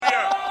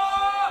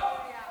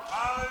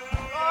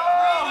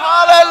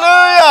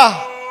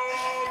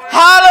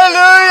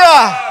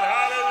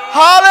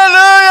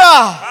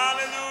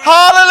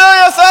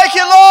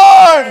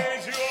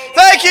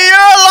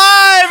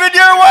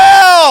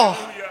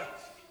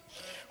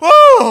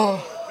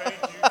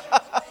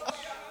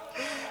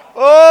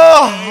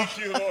Oh. Thank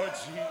you, Lord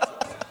Jesus.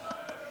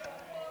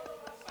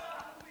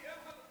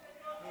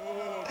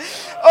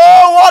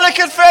 Oh, what a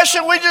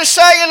confession we just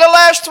sang in the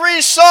last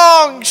 3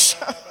 songs.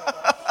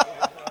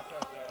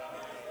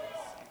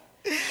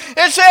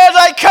 It says,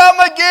 I come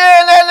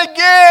again and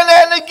again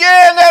and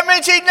again. That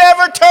means He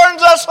never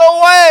turns us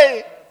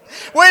away.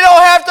 We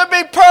don't have to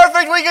be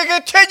perfect. We can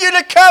continue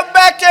to come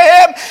back to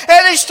Him,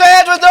 and He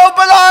stands with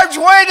open arms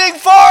waiting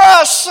for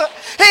us.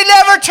 He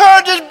never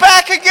turns His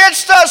back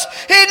against us.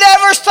 He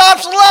never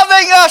stops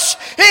loving us.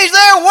 He's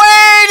there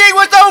waiting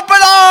with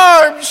open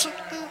arms.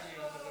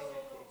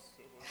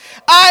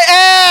 I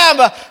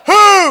am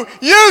who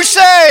you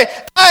say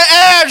I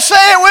am.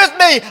 Say it with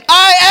me.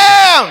 I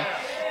am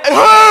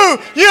who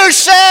you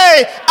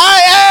say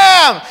I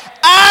am.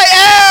 I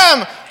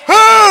am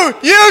who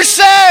you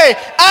say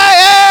I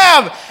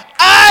am.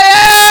 I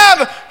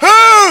am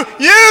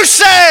who you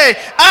say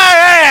I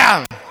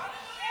am.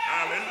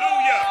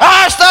 Hallelujah.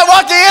 That's not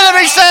what the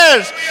enemy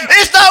says.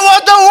 It's not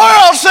what the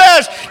world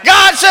says.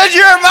 God says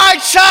you're my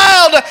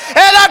child and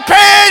I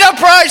paid a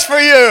price for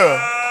you.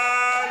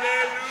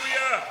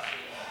 Hallelujah.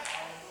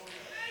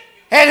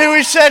 And who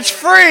He sets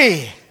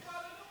free.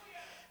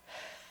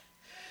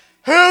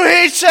 Who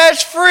He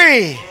sets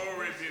free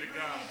Glory be to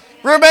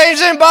God.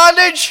 remains in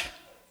bondage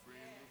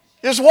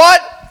is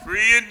what?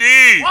 Free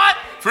indeed. What?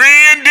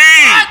 Free indeed.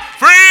 What?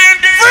 Free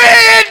indeed.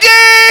 Free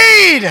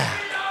indeed!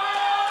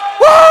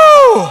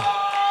 Woo!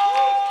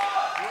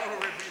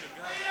 Glory be to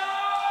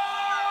God.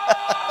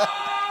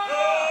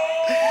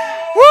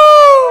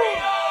 Woo!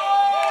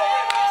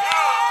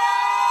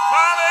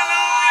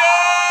 Hallelujah.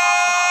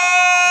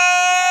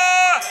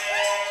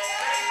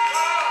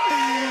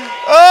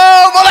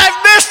 Oh, but I've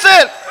missed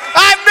it!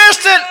 I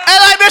missed it, and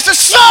I missed it.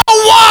 So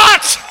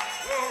what?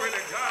 Glory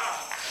to God.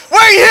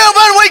 We're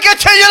human, we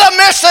continue to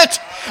miss it.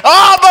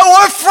 Oh, but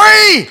we're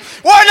free.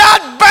 We're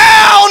not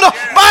bound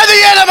by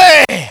the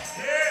enemy.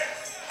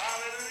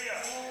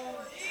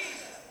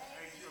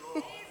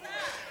 Hallelujah.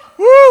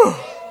 Woo.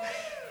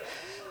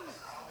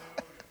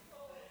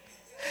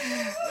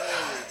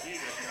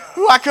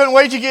 Ooh, I couldn't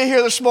wait to get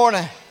here this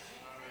morning.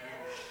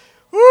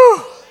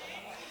 Woo.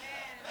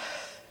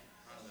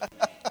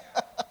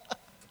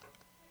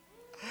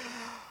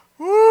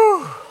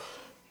 Woo.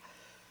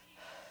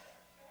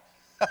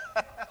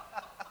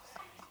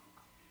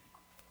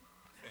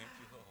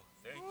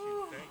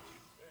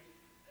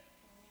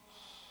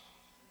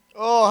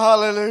 Oh,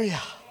 hallelujah.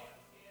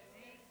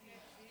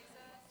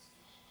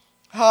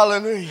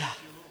 Hallelujah.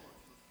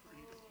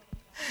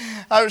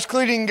 I was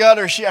cleaning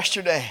gutters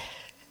yesterday.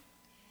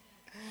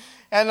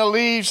 And the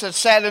leaves that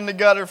sat in the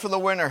gutter for the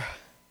winter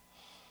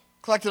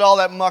collected all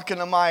that muck in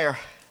the mire.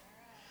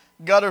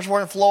 Gutters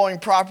weren't flowing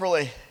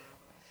properly.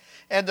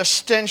 And the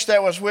stench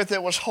that was with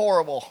it was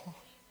horrible.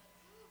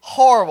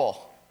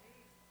 Horrible.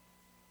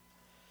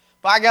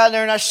 But I got in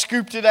there and I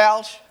scooped it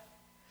out.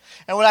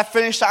 And when I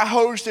finished, I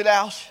hosed it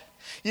out.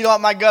 You know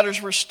what? My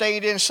gutters were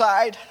stained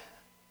inside.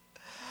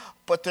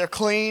 But they're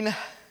clean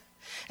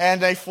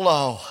and they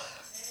flow.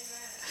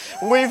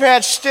 We've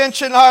had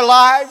stench in our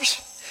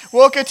lives.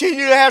 We'll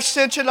continue to have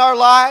stench in our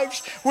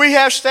lives. We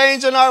have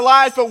stains in our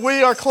lives, but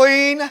we are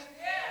clean.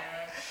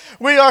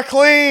 We are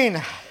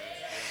clean.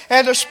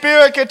 And the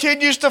Spirit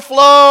continues to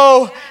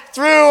flow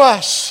through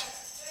us.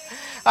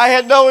 I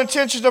had no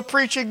intention of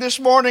preaching this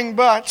morning,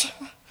 but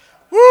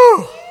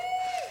woo!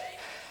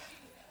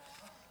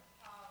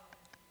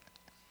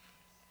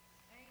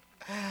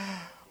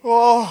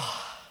 Oh,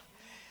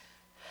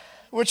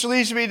 which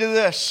leads me to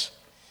this.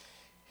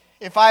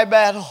 If I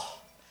battle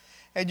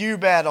and you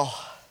battle,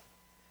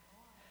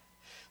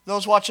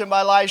 those watching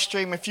my live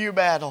stream, if you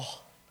battle,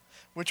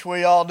 which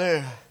we all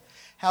do,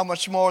 how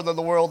much more than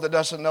the world that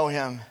doesn't know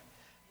Him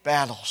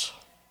battles.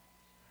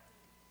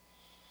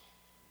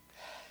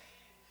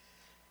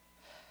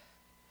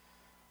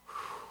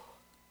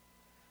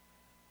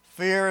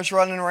 Fear is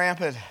running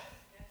rampant.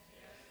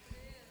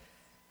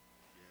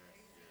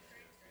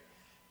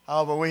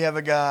 Oh, but we have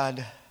a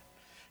God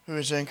who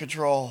is in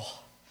control.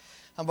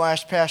 I'm going to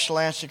ask Pastor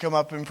Lance to come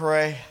up and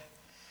pray.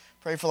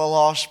 Pray for the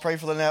lost. Pray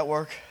for the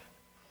network.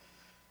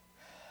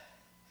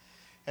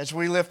 As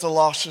we lift the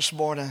lost this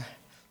morning,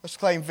 let's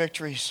claim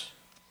victories.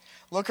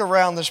 Look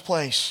around this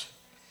place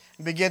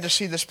and begin to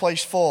see this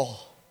place full.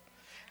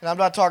 And I'm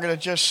not talking to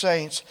just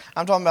saints.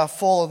 I'm talking about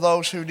full of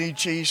those who need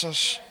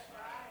Jesus.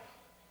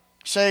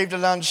 Saved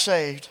and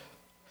unsaved.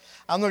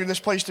 I'm looking at this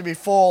place to be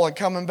full and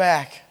coming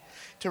back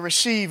to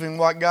receiving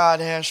what God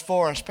has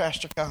for us.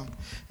 Pastor, come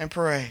and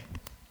pray.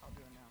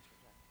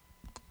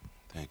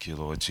 Thank you,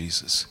 Lord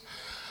Jesus.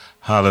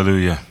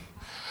 Hallelujah.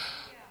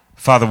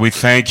 Father, we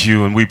thank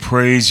you and we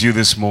praise you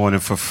this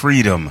morning for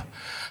freedom.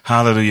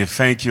 Hallelujah.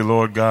 Thank you,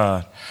 Lord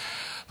God,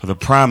 for the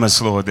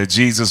promise, Lord, that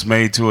Jesus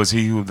made to us.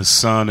 He who the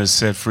Son has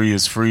set free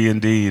is free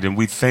indeed. And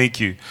we thank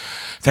you.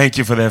 Thank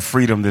you for that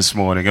freedom this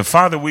morning. And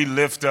Father, we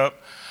lift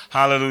up,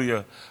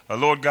 hallelujah,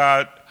 Lord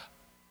God,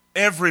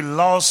 every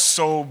lost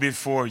soul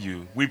before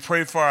you. We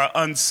pray for our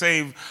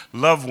unsaved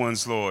loved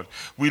ones, Lord.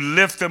 We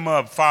lift them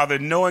up, Father,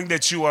 knowing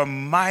that you are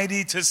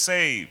mighty to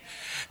save,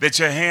 that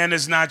your hand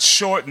is not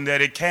shortened,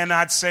 that it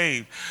cannot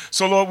save.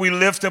 So, Lord, we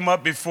lift them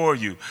up before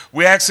you.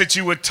 We ask that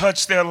you would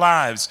touch their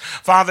lives.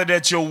 Father,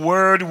 that your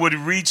word would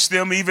reach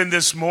them even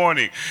this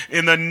morning.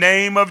 In the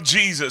name of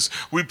Jesus,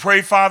 we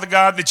pray, Father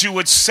God, that you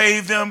would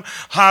save them,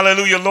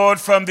 hallelujah, Lord,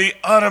 from the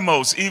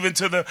uttermost, even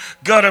to the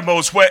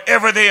guttermost,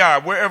 wherever they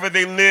are, wherever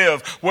they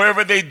live,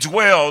 wherever they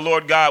dwell,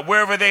 Lord God,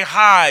 wherever they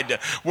hide,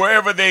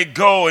 wherever they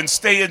go and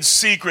stay in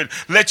secret.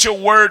 Let your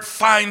word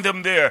find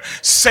them there.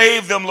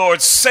 Save them,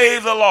 Lord.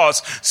 Save the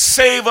lost.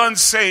 Save our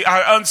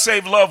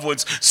unsaved loved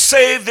ones.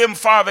 Save them,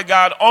 Father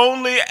God,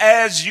 only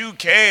as you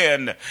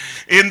can.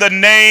 In the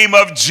name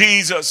of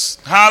Jesus.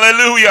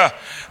 Hallelujah.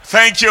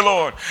 Thank you,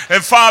 Lord.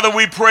 And Father,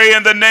 we pray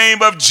in the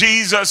name of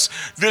Jesus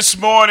this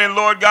morning,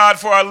 Lord God,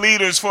 for our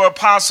leaders, for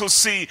Apostle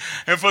C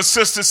and for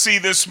Sister C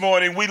this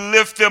morning. We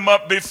lift them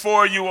up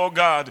before you, oh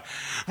God.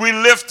 We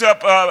lift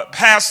up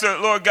Pastor,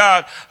 Lord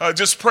God,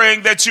 just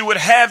praying that you would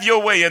have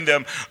your way in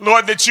them.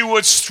 Lord, that you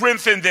would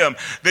strengthen them,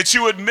 that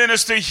you would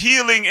minister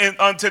healing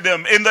unto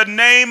them. In the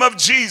name of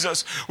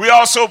Jesus, we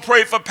also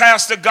pray for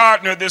Pastor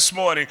Gardner this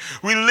morning.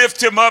 We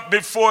lift him up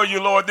before you,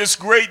 Lord, this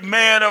great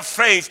man of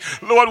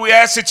faith. Lord, we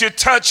ask that you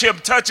touch him,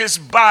 touch his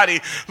body.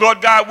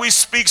 Lord God, we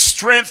speak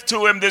strength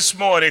to him this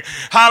morning.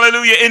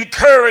 Hallelujah.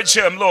 Encourage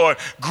him, Lord.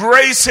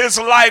 Grace his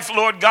life,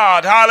 Lord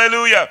God.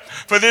 Hallelujah.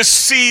 For this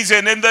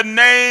season, in the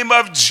name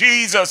of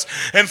Jesus.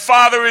 And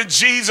Father, in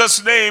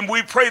Jesus' name,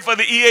 we pray for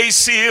the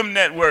EACM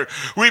network.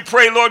 We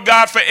pray, Lord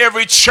God, for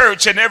every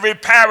church and every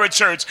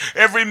parachurch,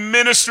 every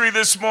ministry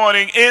this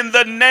morning. In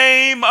the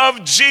name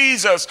of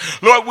Jesus,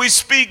 Lord, we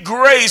speak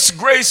grace,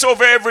 grace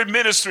over every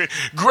ministry,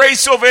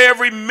 grace over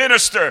every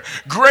minister,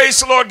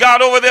 grace, Lord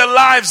God, over their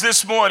lives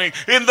this morning.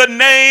 In the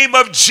name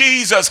of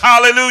Jesus,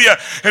 hallelujah.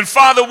 And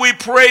Father, we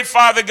pray,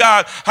 Father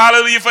God,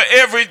 hallelujah, for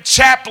every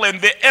chaplain,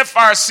 the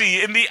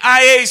FRC and the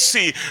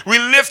IAC. We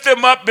lift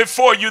them up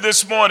before you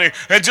this morning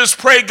and just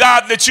pray,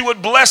 God, that you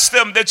would bless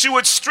them, that you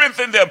would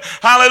strengthen them.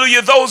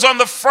 Hallelujah. Those on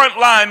the front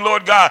line,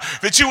 Lord God,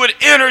 that you would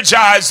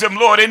energize them,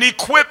 Lord, and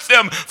equip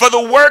them for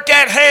the work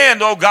at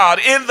hand, oh God,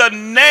 in the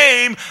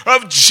name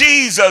of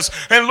Jesus.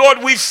 And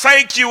Lord, we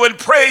thank you and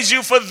praise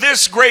you for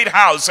this great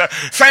house.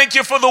 Thank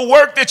you for the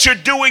work that you're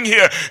doing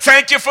here.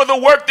 Thank you for the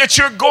work that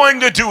you're going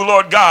to do,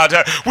 Lord God.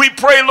 We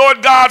pray,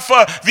 Lord God,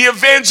 for the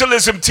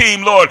evangelism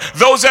team, Lord,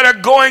 those that are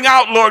going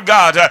out, Lord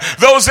God,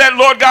 those that,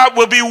 Lord God,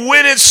 will be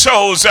winning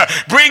souls,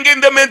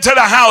 bringing them into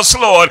the house,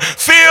 Lord.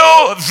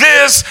 Fill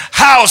this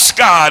house,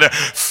 God.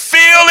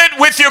 Fill it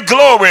with your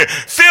glory.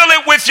 Fill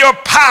it with your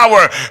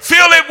power.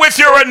 Fill it with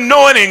your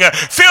anointing.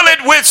 Fill it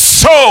with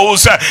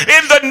souls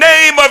in the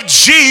name of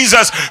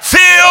Jesus.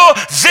 Fill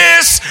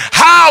this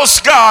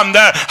house, God.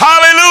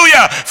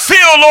 Hallelujah.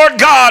 Fill, Lord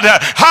God,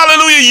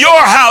 hallelujah,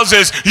 your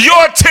houses,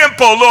 your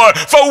temple, Lord.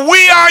 For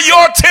we are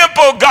your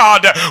temple,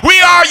 God. We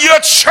are your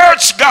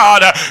church,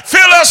 God.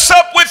 Fill us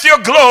up with your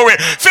glory.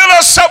 Fill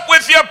us up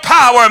with your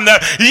power.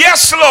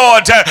 Yes,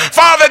 Lord.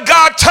 Father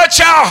God,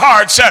 touch our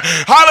hearts.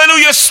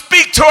 Hallelujah.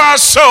 Speak to our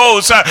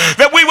souls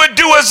that we would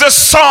do as a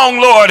song,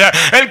 Lord,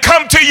 and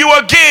come to you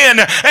again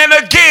and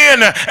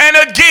again and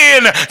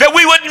again, that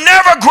we would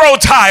never grow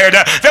tired,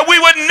 that we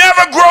would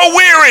never grow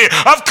weary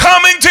of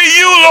coming to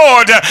you,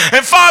 Lord.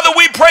 And Father,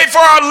 we pray for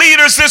our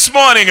leaders this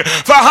morning,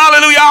 for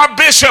hallelujah, our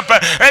bishop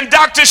and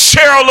Dr.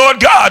 Cheryl, Lord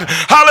God.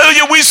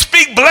 Hallelujah. We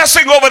speak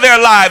blessing over their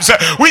lives.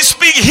 We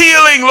speak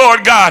healing,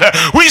 Lord God.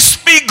 We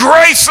speak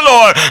grace,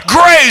 Lord.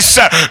 Grace,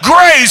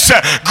 grace,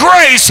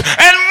 grace,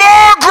 and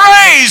more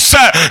grace.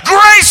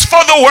 Grace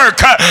for the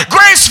work.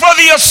 Grace for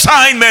the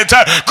assignment.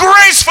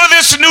 Grace for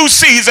this new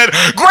season.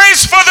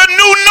 Grace for the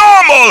new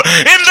normal.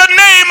 In the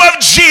name of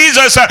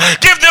Jesus,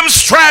 give them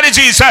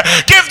strategies.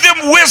 Give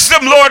them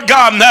wisdom, Lord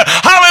God.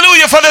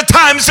 Hallelujah, for the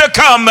times to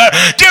come.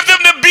 Give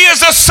them to be as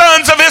the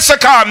sons of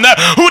Issachar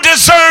who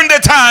discerned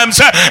the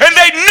times and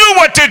they knew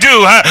what to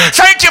do.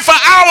 Thank you for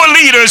our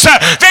leaders.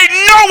 They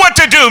know what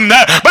to do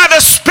by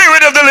the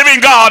Spirit of the living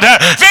God.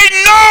 They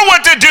know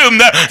what to do.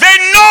 They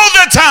know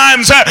the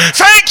times.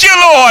 Thank you,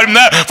 Lord,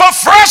 for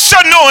fresh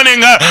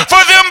anointing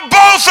for them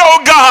both,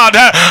 oh God.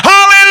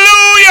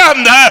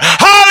 Hallelujah.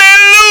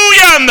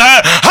 Hallelujah.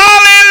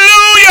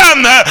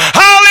 Hallelujah.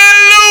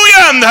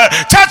 Hallelujah.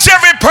 Touch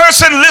every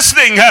person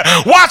listening,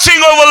 watching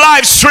over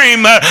live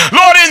stream.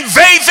 Lord,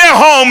 invade their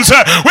homes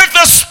with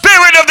the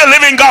Spirit of the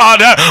living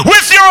God,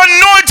 with your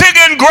anointing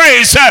and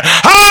grace.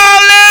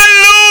 Hallelujah.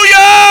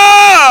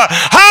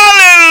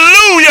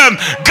 Hallelujah.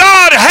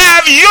 God,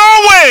 have your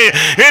way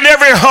in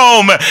every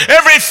home,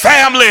 every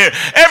family,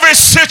 every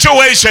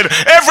situation,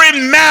 every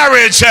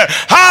marriage.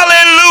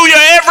 Hallelujah.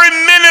 Every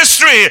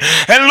ministry.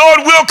 And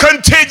Lord, we'll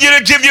continue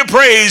to give you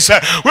praise.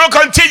 We'll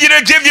continue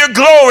to give you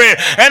glory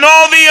and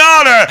all the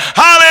honor.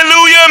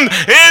 Hallelujah.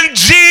 In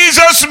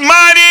Jesus'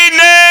 mighty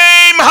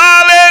name.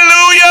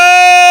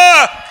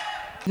 Hallelujah.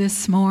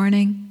 This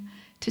morning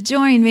to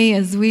join me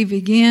as we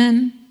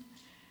begin.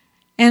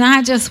 And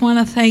I just want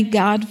to thank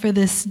God for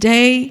this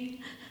day.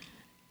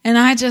 And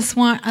I just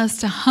want us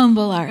to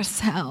humble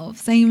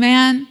ourselves.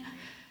 Amen?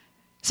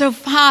 So,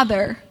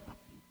 Father,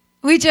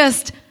 we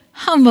just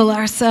humble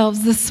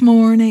ourselves this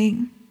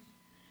morning.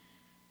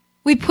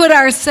 We put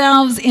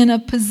ourselves in a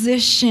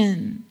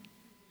position,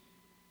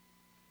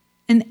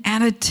 an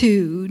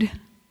attitude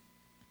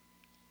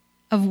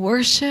of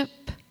worship,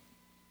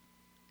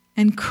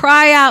 and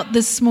cry out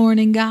this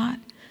morning, God,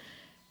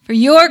 for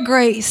your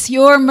grace,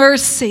 your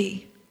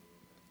mercy.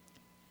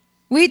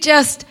 We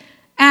just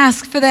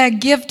ask for that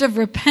gift of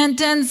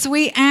repentance.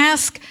 We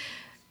ask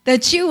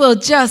that you will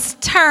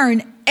just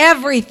turn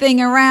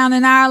everything around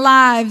in our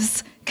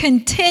lives.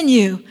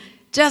 Continue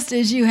just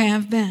as you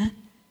have been.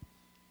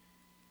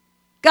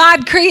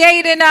 God,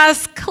 create in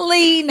us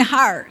clean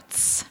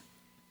hearts.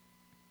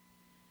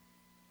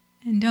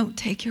 And don't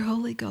take your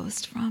Holy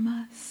Ghost from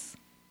us.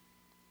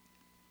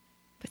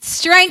 But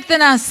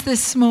strengthen us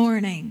this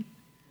morning.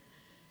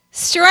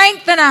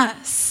 Strengthen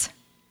us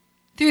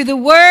through the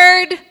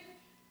word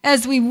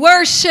as we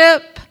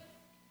worship.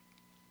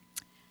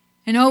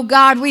 And oh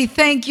God, we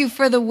thank you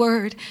for the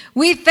word.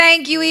 We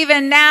thank you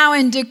even now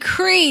and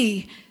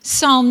decree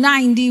Psalm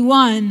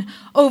 91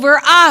 over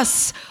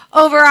us,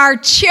 over our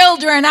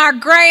children, our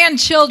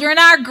grandchildren,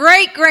 our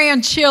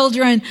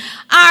great-grandchildren,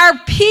 our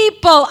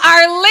people,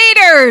 our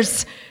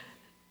leaders.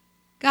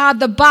 God,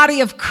 the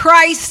body of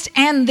Christ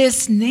and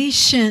this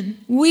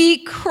nation, we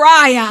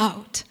cry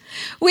out.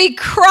 We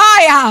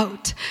cry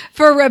out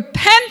for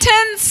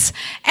repentance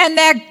and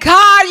that,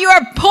 God, you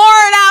are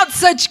pouring out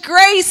such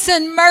grace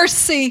and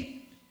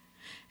mercy.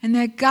 And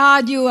that,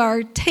 God, you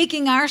are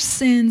taking our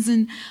sins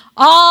and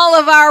all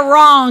of our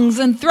wrongs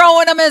and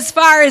throwing them as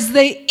far as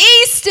the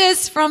east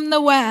is from the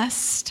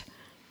west.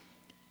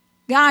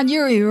 God,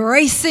 you're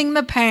erasing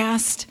the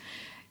past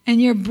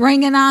and you're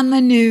bringing on the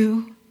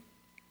new.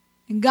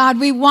 And God,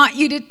 we want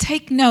you to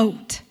take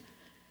note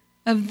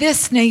of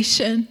this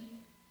nation,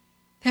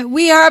 that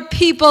we are a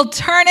people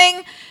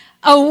turning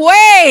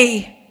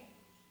away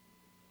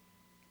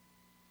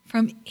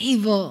from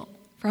evil,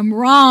 from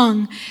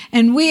wrong.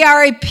 And we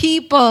are a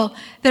people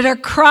that are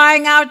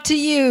crying out to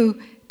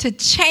you to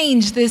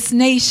change this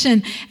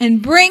nation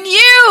and bring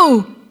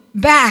you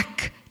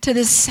back to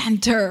the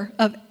center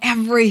of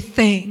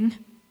everything.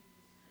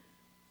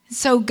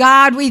 So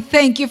God, we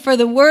thank you for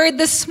the word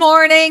this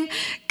morning.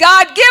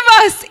 God, give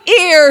us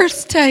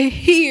ears to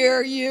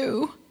hear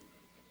you.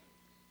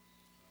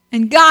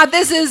 And God,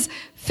 this is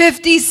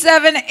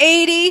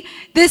 5780.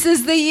 This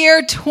is the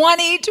year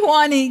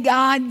 2020.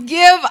 God,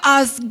 give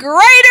us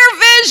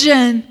greater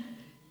vision,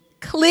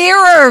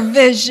 clearer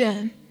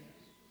vision.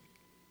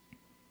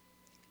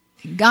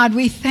 And God,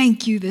 we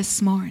thank you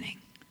this morning.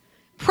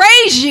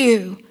 Praise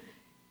you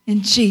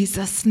in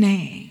Jesus'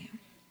 name.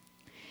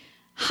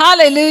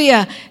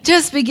 Hallelujah.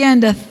 Just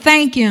begin to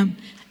thank him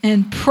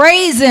and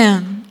praise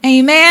him.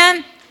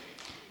 Amen.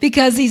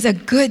 Because he's a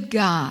good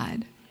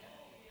God.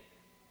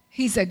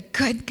 He's a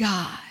good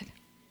God.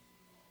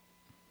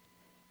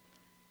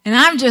 And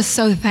I'm just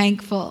so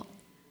thankful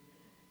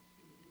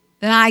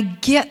that I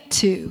get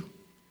to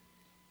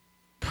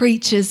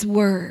preach his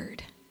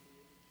word,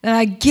 that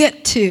I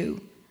get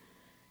to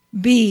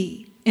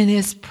be in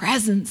his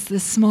presence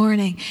this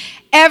morning.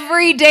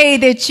 Every day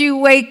that you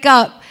wake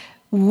up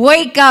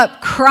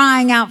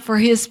crying out for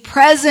his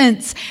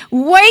presence.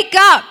 Wake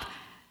up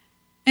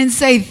and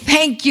say,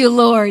 thank you,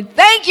 Lord.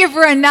 Thank you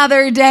for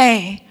another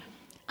day.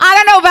 I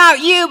don't know about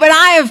you, but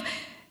I have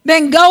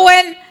been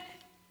going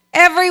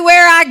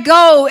everywhere I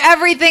go,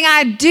 everything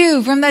I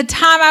do, from the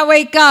time I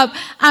wake up,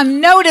 I'm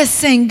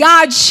noticing,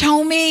 God,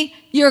 show me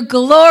your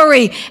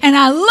glory. And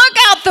I look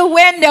out the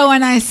window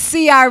and I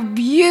see our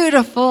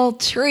beautiful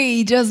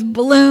tree just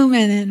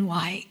blooming in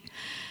white.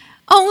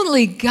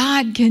 Only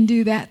God can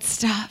do that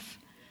stuff.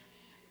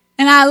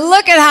 And I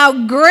look at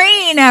how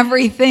green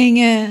everything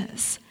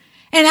is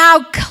and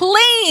how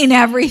clean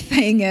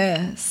everything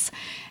is.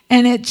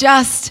 And it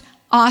just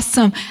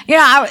awesome. You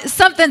know,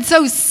 something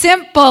so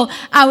simple.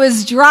 I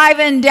was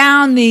driving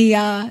down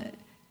the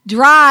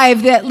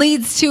drive that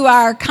leads to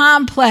our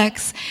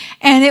complex,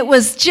 and it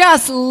was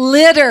just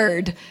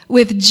littered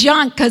with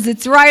junk because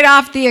it's right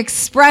off the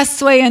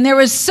expressway, and there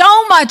was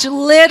so much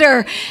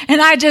litter,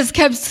 and I just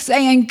kept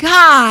saying,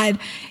 God,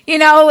 you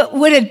know,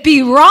 would it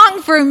be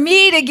wrong for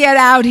me to get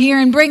out here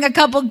and bring a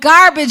couple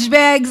garbage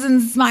bags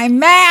and my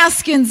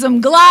mask and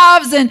some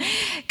gloves? And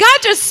God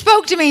just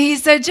spoke to me. He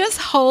said, just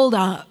hold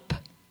up.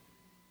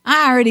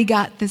 I already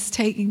got this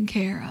taken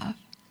care of.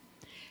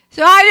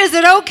 So I just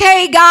said,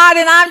 okay, God,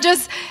 and I'm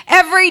just,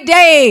 every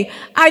day,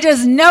 I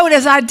just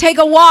notice, I'd take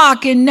a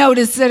walk and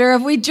notice it, or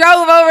if we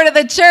drove over to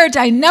the church,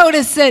 I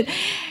notice it.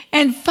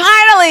 And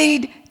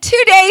finally,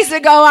 2 days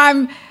ago,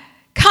 I'm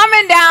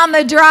coming down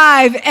the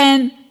drive,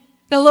 and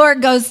the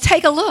Lord goes,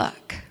 take a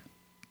look.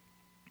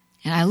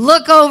 And I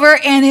look over,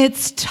 and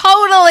it's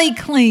totally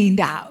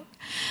cleaned out.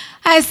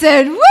 I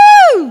said,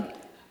 woo!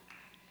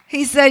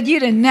 He said,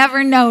 you'd have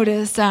never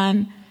noticed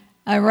on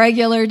a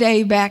regular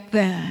day back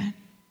then.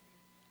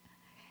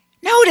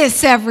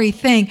 Notice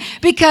everything,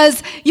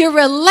 because your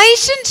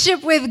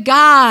relationship with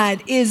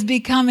God is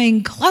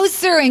becoming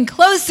closer and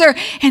closer,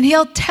 and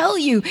He'll tell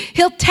you,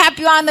 He'll tap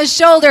you on the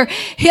shoulder,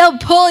 He'll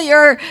pull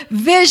your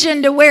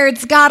vision to where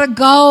it's got to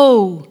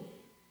go.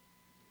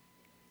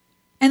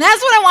 And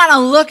that's what I want to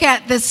look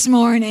at this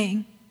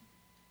morning.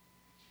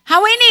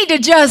 How we need to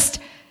just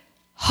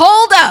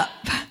hold up,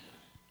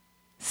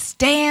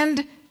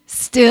 stand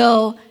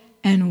still,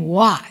 and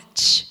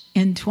watch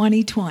in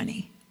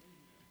 2020.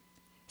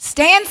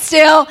 Stand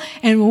still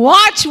and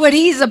watch what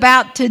He's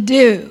about to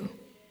do.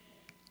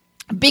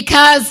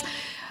 Because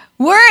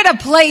we're at a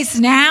place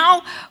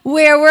now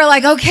where we're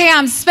like, okay,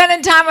 I'm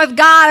spending time with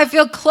God. I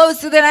feel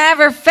closer than I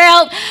ever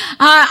felt.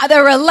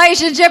 The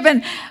relationship,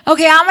 and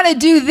okay, I'm going to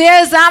do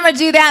this, I'm going to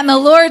do that. And the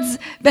Lord's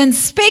been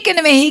speaking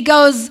to me. He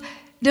goes,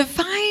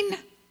 define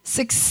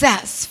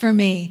success for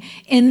me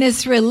in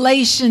this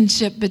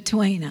relationship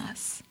between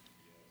us.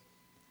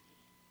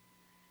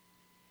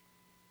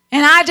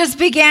 And I just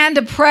began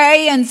to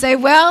pray and say,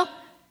 well,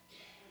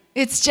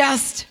 it's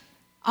just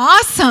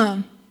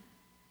awesome.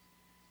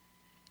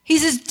 He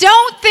says,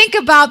 don't think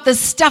about the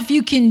stuff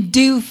you can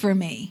do for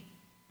me.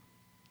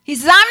 He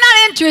says, I'm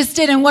not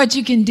interested in what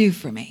you can do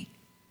for me.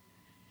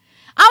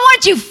 I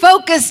want you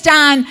focused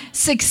on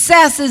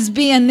success as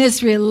being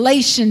this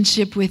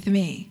relationship with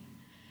me.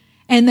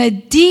 And the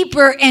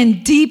deeper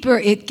and deeper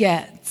it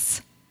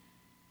gets,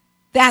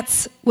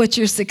 that's what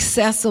your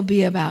success will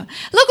be about.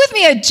 Look with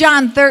me at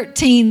John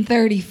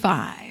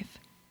 13:35.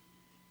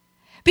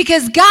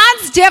 Because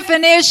God's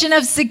definition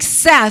of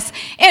success,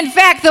 in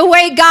fact, the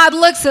way God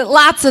looks at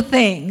lots of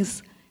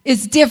things,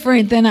 is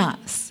different than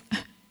us.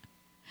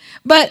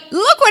 But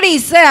look what He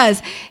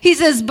says. He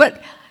says,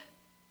 but,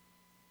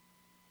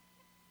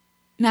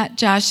 not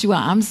Joshua,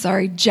 I'm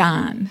sorry,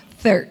 John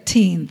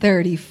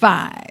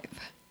 13:35.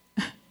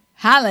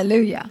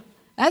 Hallelujah.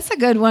 That's a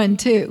good one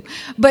too.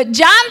 But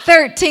John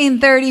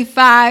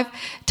 13:35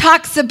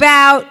 talks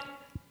about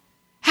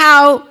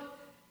how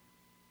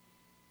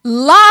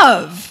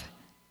love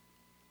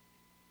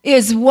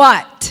is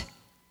what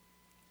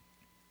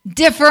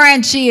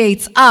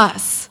differentiates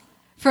us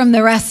from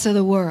the rest of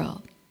the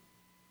world.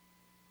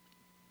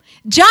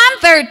 John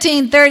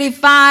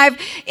 13:35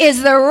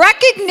 is the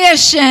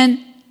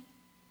recognition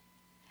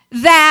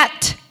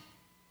that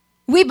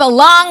we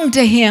belong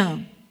to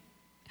Him.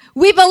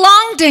 We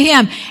belong to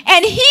Him,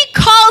 and He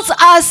calls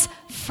us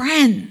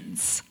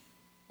friends.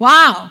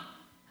 Wow.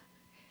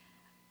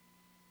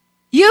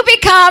 You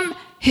become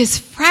His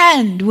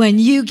friend when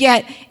you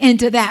get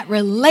into that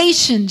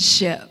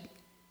relationship.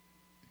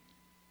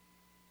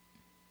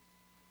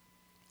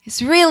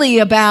 It's really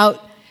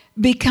about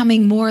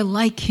becoming more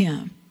like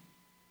Him.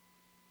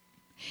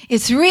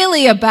 It's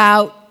really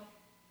about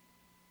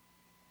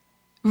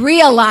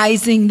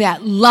realizing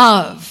that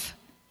love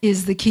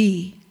is the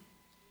key.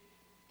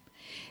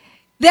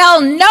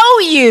 They'll know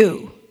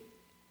you.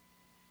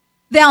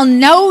 They'll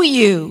know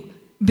you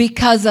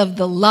because of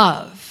the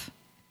love.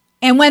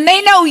 And when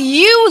they know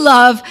you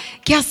love,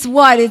 guess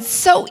what? It's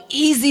so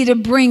easy to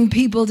bring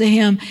people to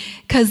Him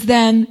because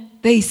then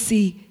they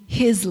see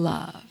His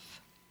love.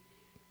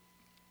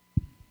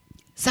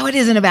 So it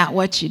isn't about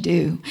what you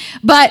do.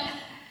 But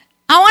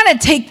I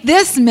want to take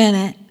this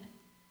minute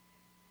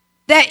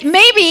that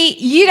maybe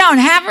you don't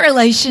have a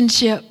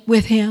relationship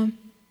with Him.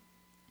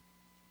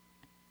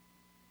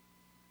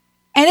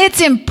 And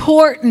it's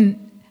important.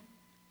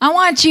 I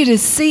want you to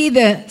see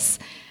this.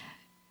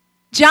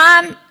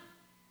 John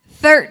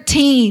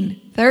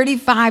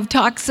 13:35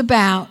 talks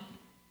about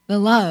the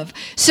love.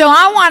 So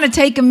I want to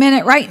take a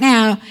minute right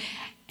now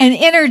and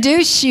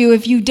introduce you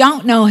if you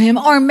don't know Him,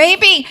 or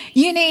maybe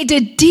you need to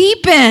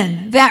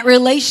deepen that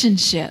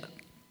relationship.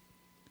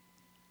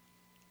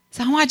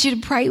 So I want you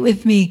to pray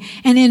with me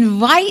and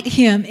invite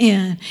Him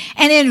in,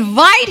 and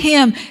invite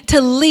Him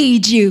to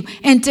lead you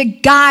and to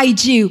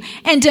guide you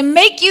and to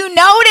make you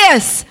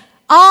notice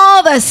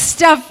all the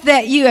stuff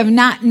that you have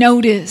not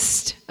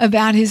noticed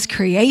about His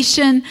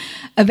creation,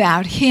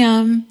 about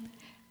Him.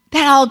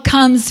 That all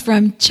comes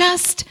from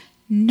just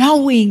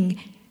knowing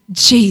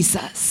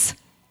Jesus.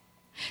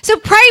 So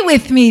pray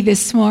with me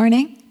this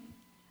morning.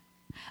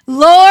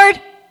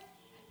 Lord,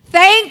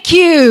 thank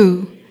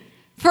you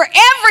for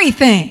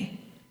everything.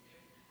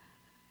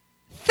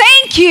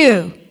 Thank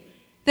you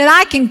that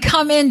I can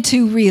come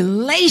into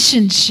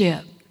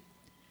relationship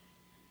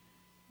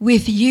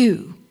with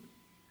you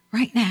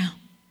right now.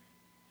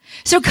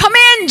 So come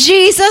in,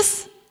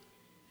 Jesus.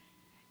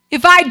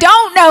 If I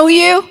don't know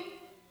you,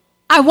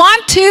 I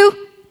want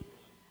to.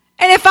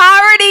 And if I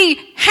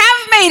already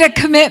have made a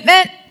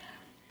commitment,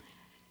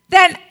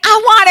 then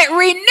I want it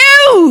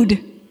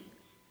renewed.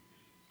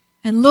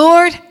 And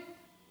Lord,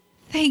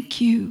 thank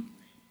you.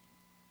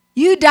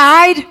 You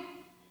died.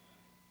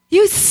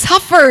 You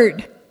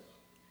suffered.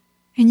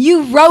 And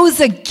you rose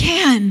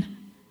again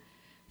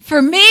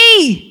for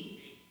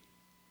me.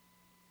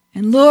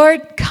 And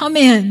Lord, come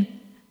in.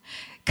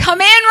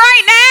 Come in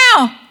right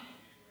now.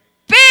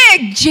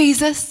 Big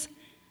Jesus.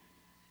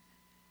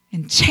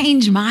 And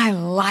change my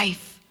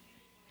life.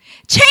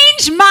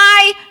 Change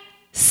my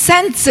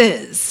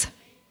senses.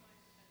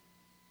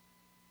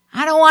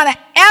 I don't want to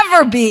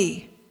ever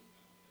be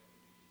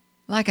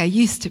like I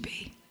used to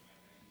be.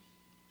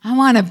 I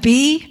want to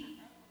be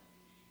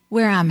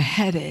where I'm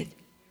headed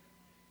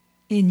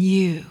in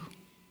you.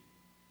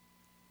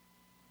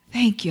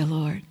 Thank you,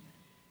 Lord,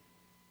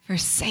 for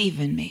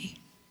saving me.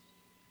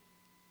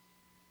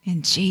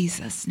 In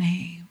Jesus'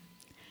 name.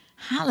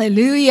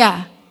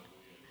 Hallelujah.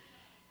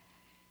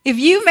 If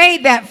you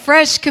made that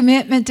fresh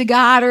commitment to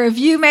God, or if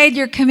you made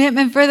your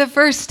commitment for the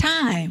first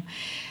time,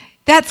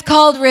 that's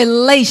called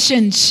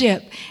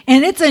relationship.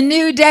 And it's a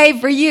new day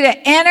for you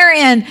to enter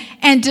in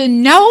and to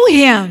know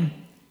Him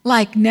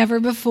like never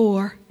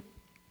before.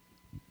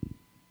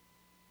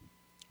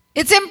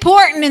 It's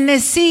important in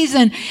this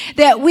season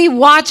that we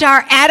watch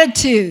our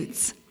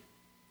attitudes.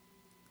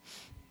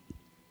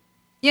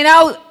 You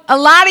know, a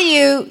lot of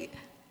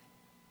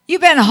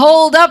you've been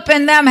holed up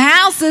in them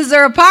houses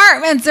or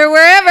apartments or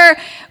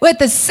wherever with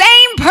the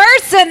same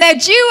person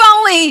that you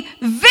only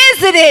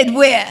visited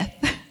with.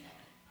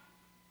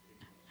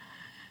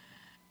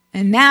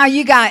 And now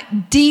you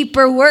got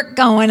deeper work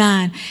going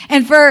on.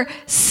 And for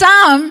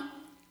some,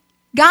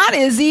 God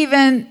is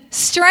even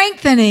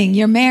strengthening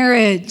your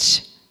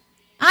marriage.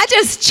 I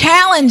just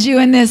challenge you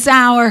in this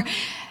hour,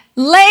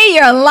 lay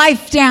your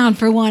life down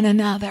for one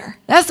another.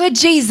 That's what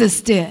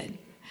Jesus did.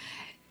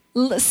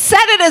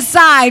 Set it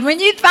aside. When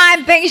you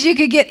find things you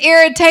could get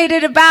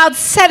irritated about,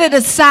 set it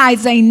aside.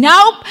 Say,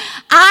 nope,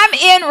 I'm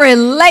in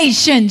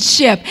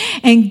relationship.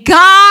 And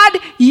God,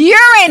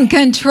 you're in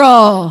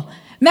control.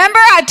 Remember,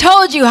 I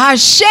told you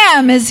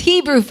Hashem is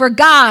Hebrew for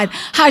God.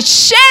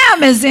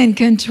 Hashem is in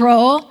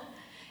control.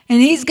 And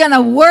He's going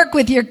to work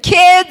with your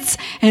kids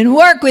and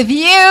work with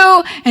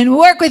you and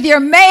work with your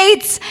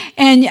mates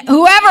and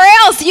whoever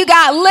else you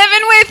got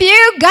living with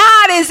you.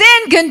 God is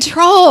in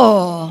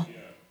control.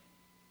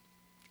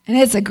 And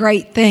it's a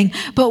great thing.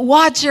 But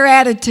watch your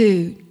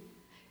attitude.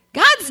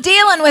 God's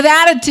dealing with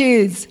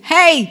attitudes.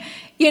 Hey,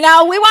 you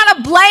know, we want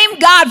to blame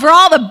God for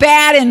all the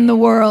bad in the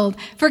world.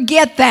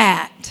 Forget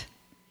that.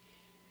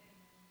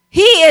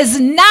 He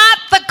is not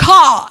the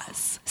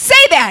cause. Say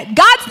that.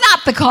 God's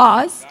not the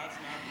cause.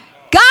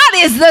 God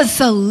is the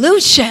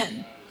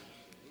solution.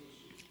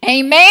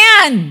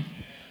 Amen.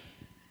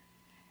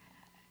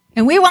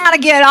 And we want to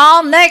get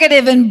all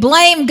negative and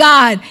blame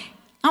God.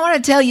 I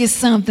want to tell you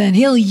something.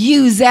 He'll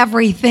use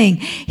everything.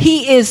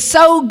 He is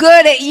so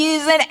good at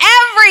using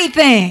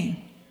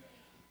everything.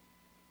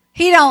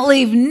 He don't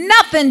leave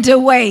nothing to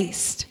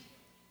waste.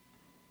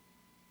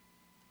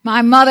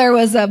 My mother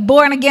was a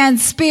born-again,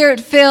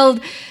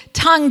 spirit-filled,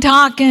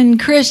 tongue-talking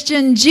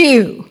Christian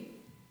Jew.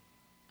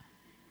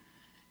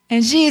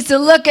 And she used to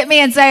look at me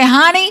and say,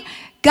 honey,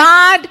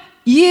 God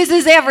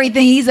uses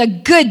everything. He's a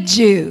good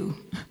Jew.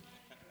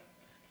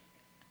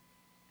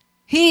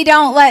 He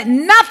don't let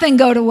nothing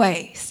go to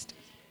waste.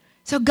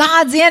 So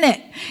God's in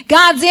it.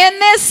 God's in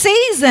this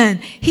season.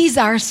 He's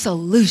our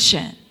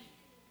solution.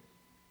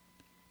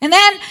 And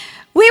then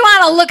we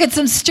want to look at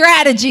some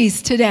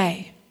strategies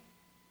today.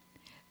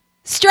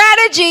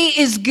 Strategy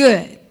is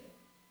good.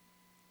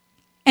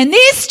 And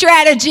these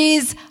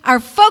strategies are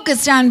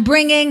focused on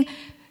bringing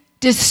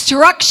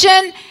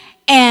destruction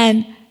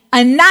and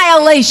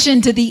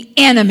annihilation to the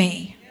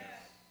enemy.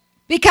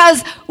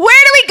 Because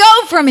where do we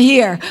go from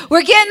here?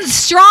 We're getting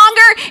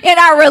stronger in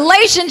our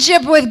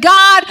relationship with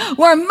God.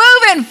 We're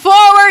moving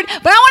forward.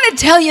 But I want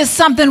to tell you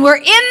something. We're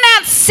in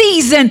that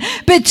season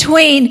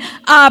between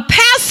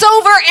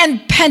Passover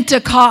and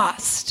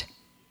Pentecost.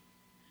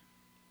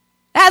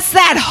 That's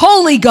that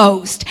Holy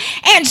Ghost.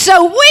 And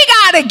so we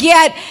got to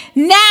get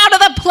now to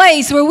the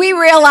place where we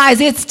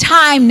realize it's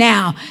time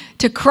now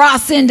to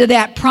cross into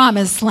that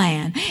promised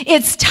land.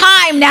 It's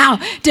time now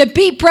to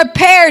be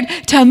prepared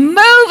to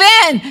move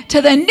in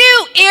to the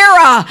new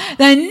era,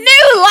 the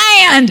new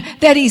land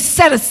that He's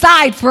set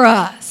aside for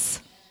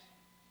us.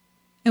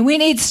 And we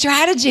need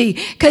strategy,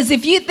 because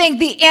if you think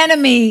the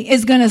enemy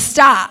is going to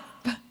stop,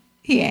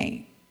 he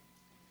ain't.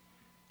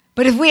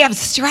 But if we have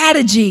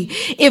strategy,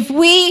 if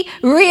we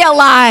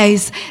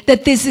realize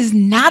that this is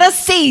not a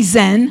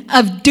season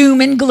of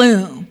doom and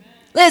gloom,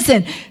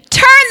 listen,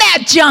 turn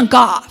that junk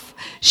off.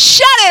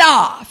 Shut it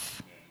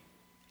off.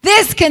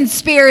 This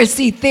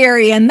conspiracy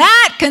theory and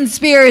that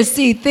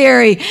conspiracy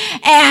theory.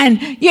 And,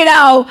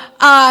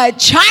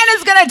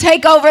 China's going to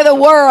take over the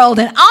world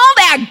and all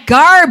that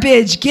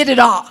garbage. Get it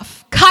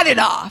off. Cut it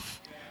off.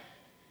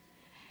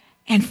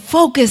 And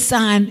focus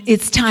on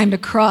it's time to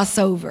cross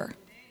over.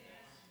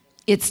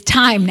 It's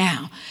time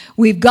now.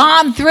 We've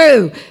gone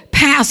through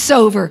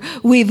Passover.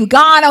 We've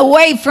gone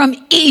away from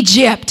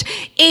Egypt.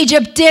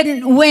 Egypt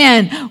didn't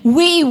win.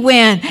 We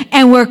win.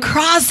 And we're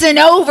crossing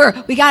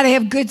over. We got to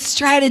have good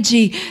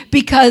strategy,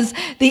 because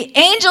the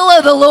angel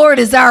of the Lord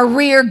is our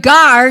rear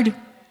guard.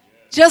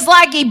 Just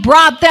like He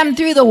brought them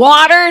through the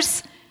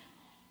waters.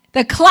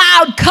 The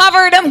cloud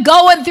covered them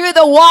going through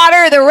the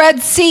water, the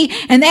Red Sea,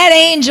 and that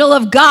angel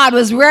of God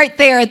was right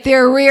there at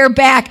their rear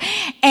back.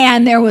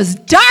 And there was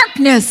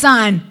darkness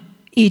on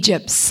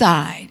Egypt's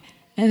side,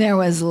 and there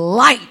was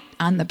light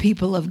on the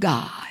people of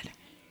God.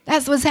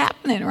 That's what's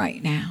happening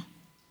right now.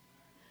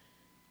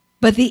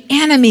 But the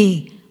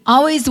enemy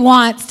always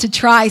wants to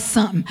try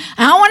something.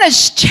 And I want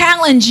to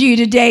challenge you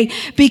today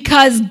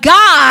because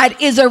God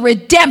is a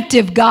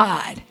redemptive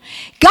God.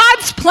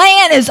 God's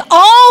plan is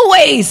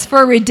always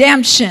for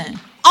redemption.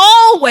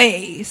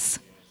 Always.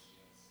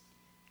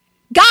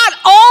 God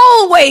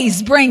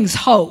always brings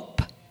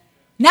hope,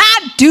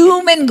 not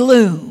doom and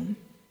gloom.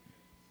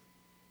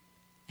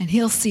 And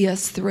he'll see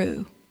us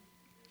through.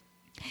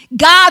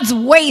 God's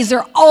ways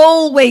are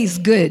always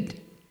good.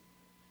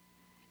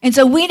 And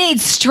so we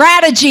need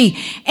strategy,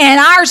 and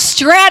our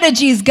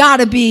strategy's got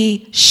to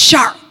be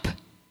sharp.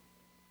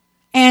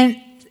 And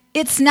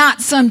it's not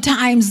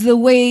sometimes the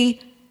way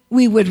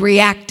we would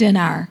react in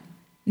our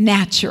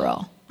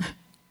natural.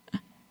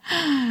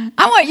 I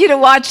want you to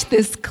watch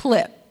this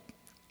clip.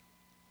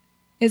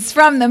 It's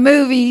from the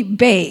movie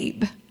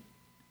Babe.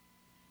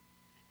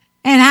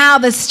 And how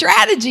the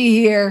strategy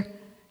here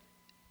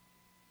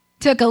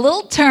took a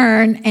little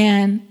turn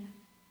and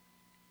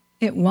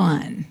it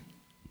won.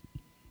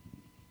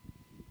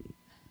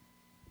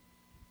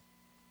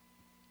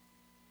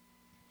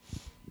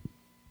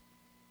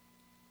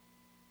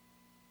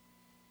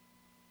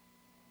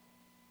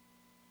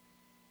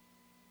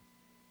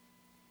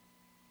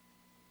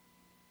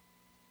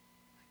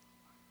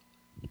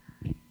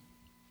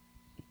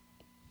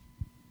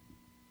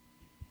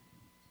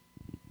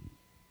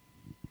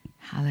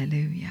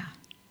 Hallelujah.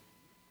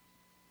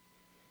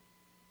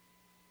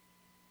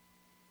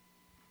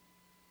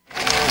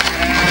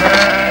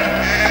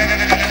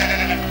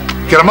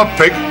 Get him up,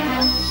 pig.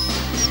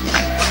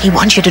 He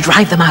wants you to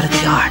drive them out of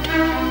the yard.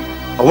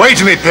 Away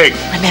to me, pig.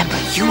 Remember,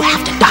 you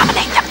have to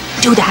dominate them.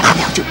 Do that and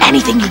they'll do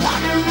anything you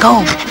want.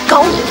 Go,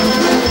 go.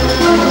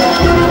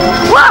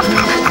 Ruff!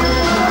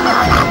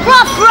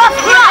 Ruff, ruff,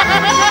 ruff!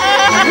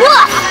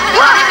 Ruff,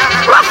 ruff,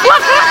 ruff, ruff,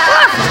 ruff,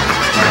 ruff!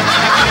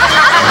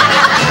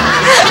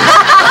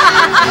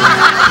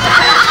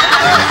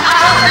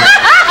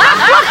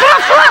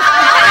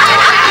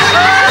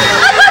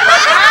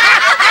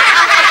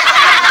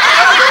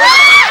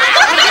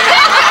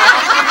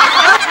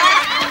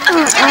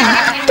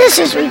 This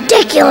is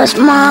ridiculous,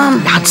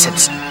 Mom.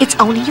 Nonsense. It's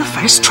only your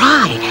first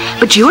try.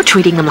 But you're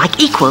treating them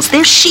like equals.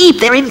 They're sheep.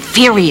 They're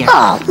inferior.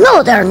 Oh,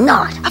 no, they're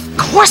not. Of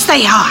course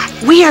they are.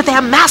 We are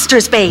their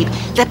masters, babe.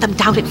 Let them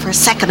doubt it for a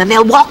second and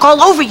they'll walk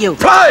all over you.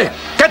 Fly!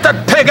 Get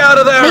that pig out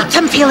of there! Make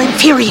them feel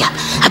inferior.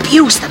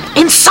 Abuse them.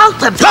 Insult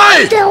them.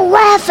 Fly! They'll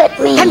laugh at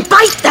me. Then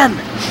bite them.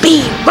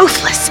 Be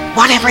ruthless.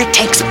 Whatever it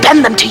takes,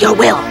 bend them to your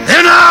will.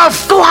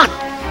 Enough! Go on.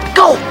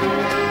 Go.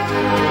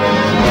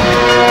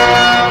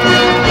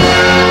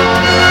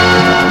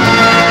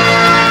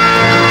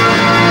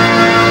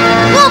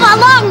 Move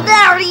along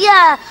there, you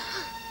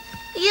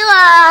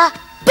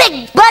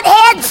big butt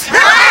heads.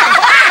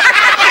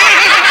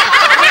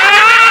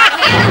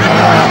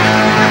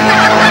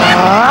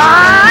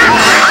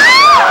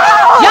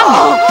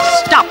 Young,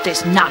 stop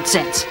this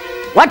nonsense.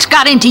 What's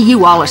got into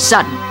you all of a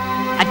sudden?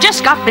 I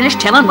just got finished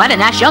telling what a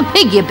nice young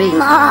pig you be.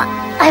 Ma,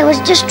 I was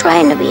just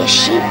trying to be a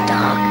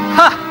sheepdog.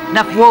 Huh,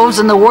 enough wolves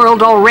in the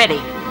world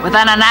already,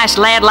 without a nice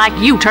lad like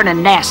you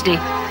turning nasty.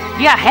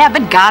 You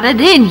haven't got it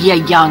in you,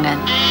 young'un.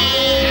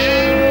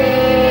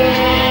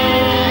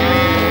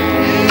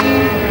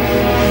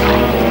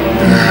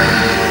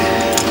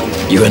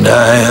 You and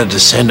I are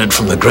descended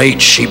from the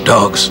great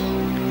sheepdogs.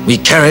 We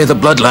carry the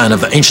bloodline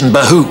of the ancient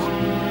Bahu.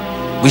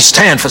 We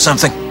stand for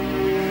something.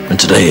 And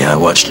today I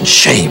watched in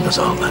shame as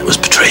all that was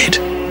betrayed.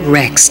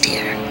 Rex,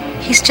 dear.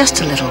 He's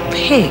just a little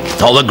pig.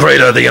 All the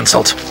greater the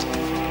insult.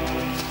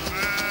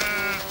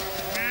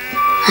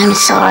 I'm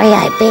sorry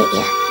I bit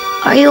you.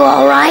 Are you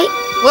all right?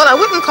 Well, I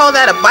wouldn't call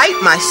that a bite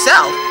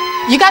myself.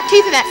 You got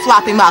teeth in that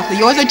floppy mouth of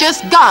yours or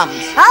just gums?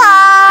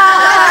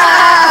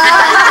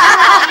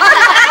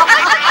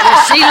 You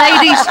see,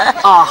 ladies,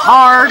 a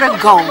heart of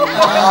gold.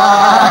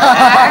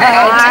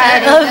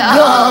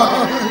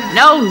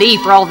 No need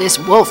for all this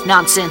wolf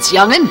nonsense,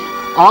 young'un.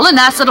 All a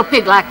nice little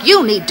pig like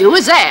you need do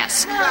is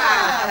ask.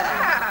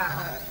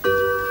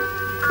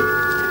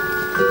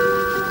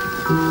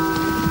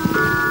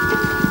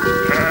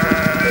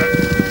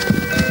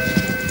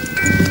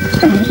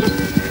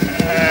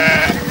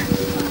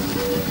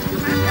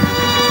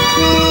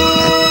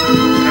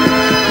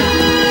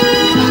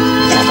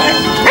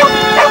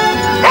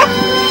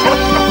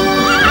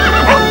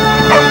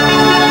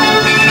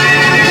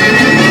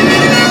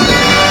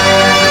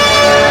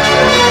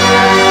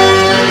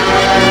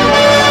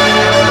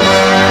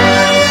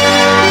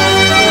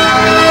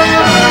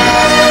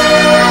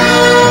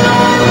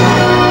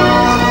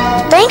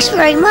 Thanks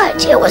very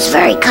much. It was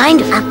very kind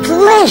of you. A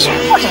pleasure.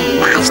 What a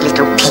nice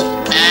little pig.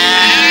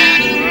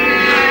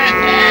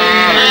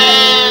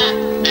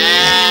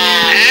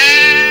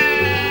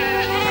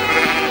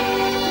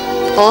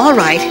 All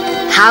right.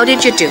 How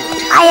did you do it?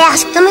 I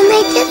asked them and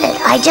they did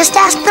it. I just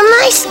asked them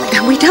nicely.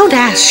 Now, we don't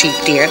ask sheep,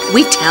 dear.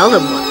 We tell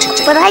them what to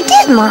do. But I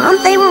did, Mom.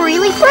 They were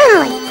really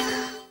friendly.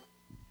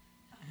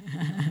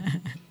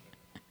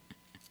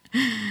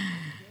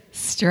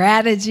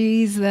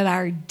 Strategies that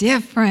are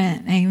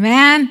different.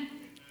 Amen?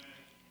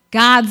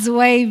 God's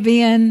way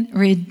being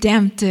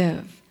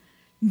redemptive.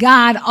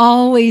 God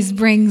always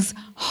brings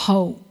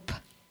hope.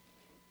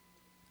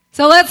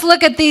 So let's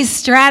look at these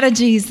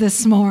strategies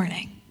this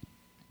morning.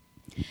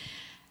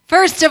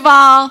 First of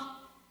all,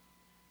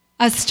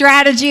 a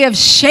strategy of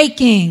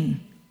shaking.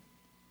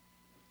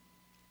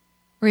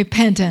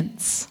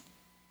 Repentance.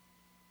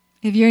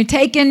 If you're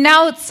taking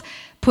notes,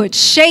 put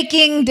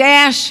shaking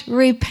 -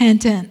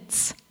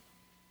 repentance.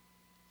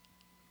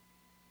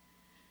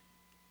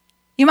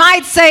 You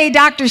might say,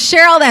 Dr.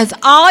 Cheryl, that's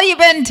all you've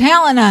been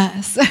telling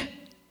us.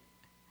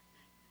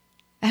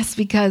 That's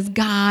because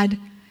God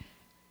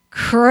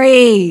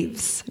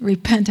craves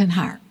repentant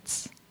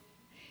hearts.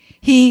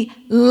 He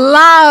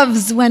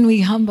loves when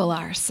we humble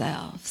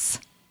ourselves.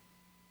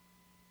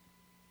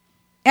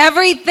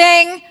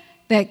 Everything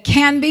that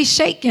can be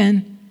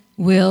shaken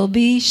will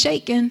be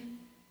shaken.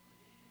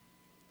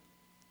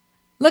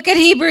 Look at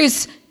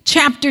Hebrews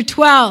chapter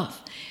 12.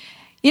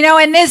 You know,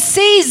 in this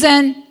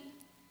season,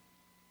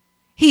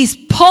 he's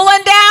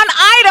pulling down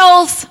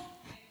idols.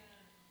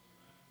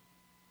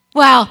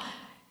 Well,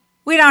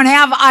 we don't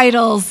have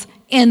idols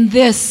in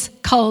this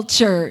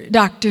culture,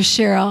 Dr.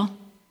 Cheryl.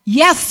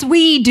 Yes,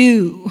 we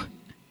do.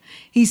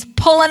 He's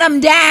pulling them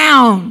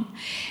down.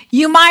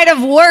 You might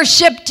have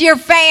worshiped your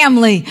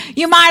family.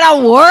 You might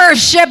have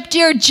worshiped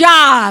your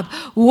job,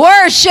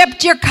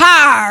 worshiped your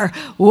car,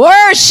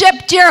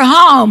 worshiped your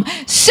home.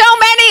 So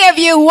many of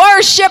you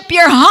worship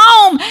your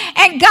home,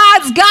 and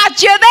God's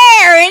got you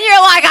there, and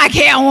you're like, I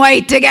can't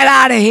wait to get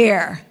out of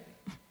here.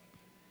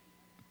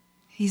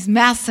 He's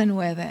messing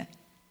with it.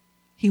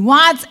 He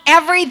wants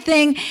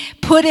everything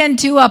put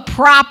into a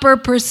proper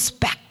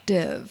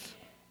perspective.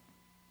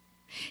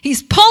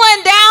 He's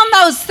pulling down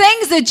those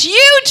things that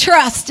you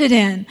trusted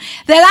in,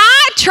 that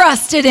I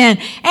trusted in.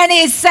 And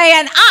he's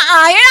saying,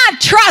 you're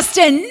not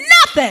trusting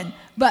nothing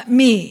but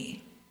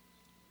me.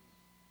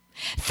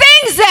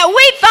 Things that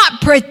we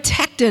thought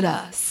protected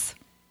us.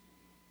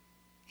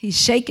 He's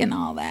shaking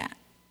all that.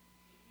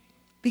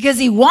 Because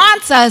he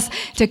wants us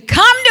to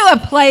come to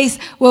a place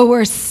where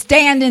we're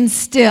standing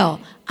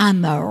still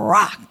on the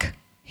rock,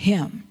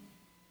 him.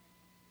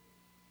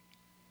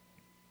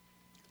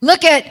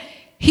 Look at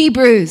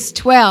Hebrews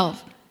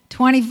 12,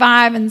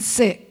 25 and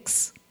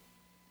 6.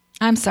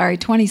 I'm sorry,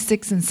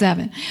 26 and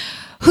 7.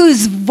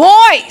 Whose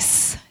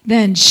voice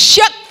then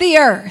shook the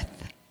earth.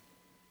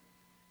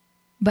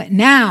 But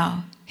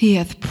now he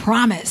hath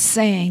promised,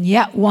 saying,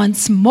 yet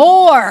once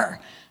more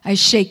I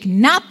shake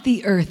not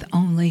the earth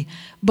only,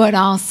 but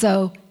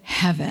also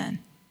heaven.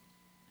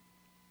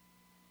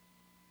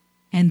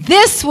 And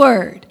this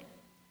word,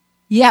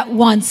 yet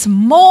once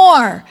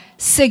more,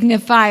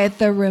 signifieth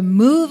the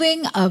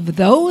removing of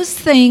those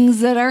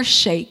things that are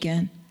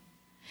shaken,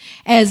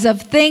 as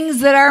of things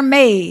that are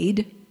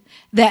made,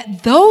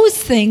 that those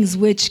things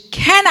which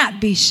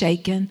cannot be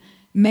shaken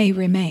may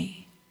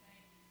remain.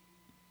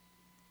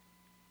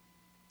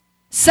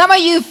 Some of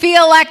you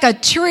feel like a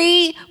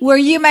tree where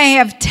you may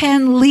have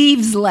 10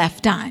 leaves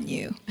left on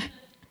you.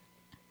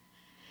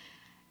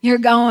 You're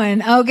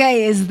going,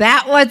 okay, is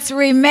that what's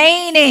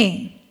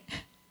remaining?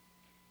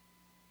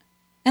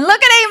 And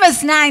look at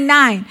Amos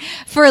 9:9.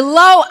 For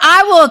lo,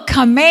 I will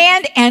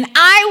command and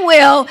I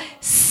will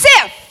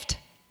sift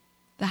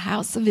the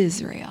house of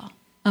Israel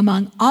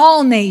among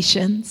all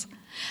nations,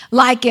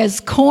 like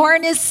as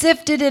corn is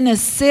sifted in a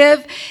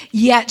sieve,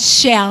 yet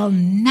shall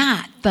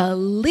not the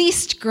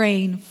least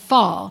grain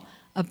fall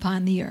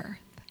upon the earth.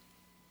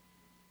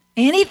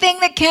 Anything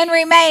that can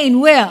remain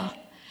will.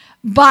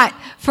 But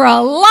for a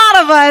lot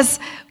of us,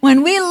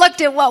 when we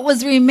looked at what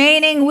was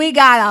remaining, we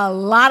got a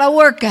lot of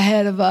work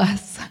ahead of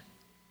us.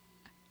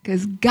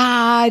 Because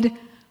God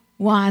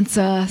wants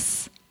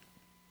us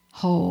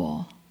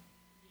whole.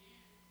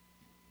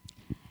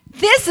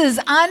 This is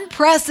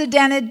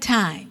unprecedented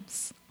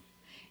times.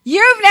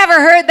 You've never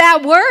heard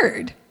that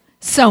word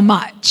so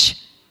much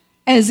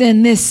as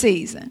in this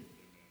season.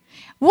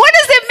 What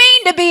does it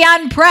mean to be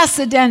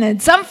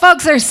unprecedented? Some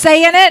folks are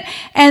saying it,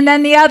 and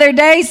then the other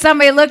day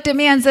somebody looked at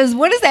me and says,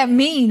 what does that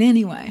mean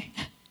anyway?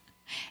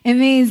 It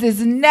means it's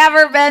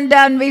never been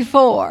done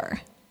before.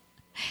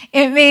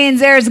 It means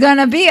there's going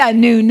to be a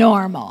new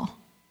normal.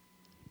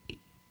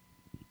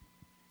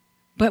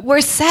 But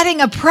we're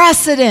setting a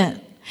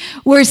precedent.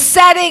 We're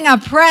setting a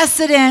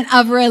precedent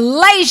of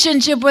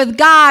relationship with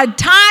God,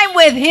 time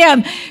with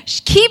him.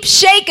 Keep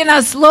shaking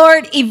us,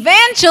 Lord.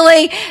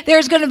 Eventually,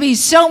 there's going to be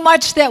so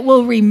much that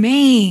will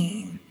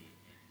remain.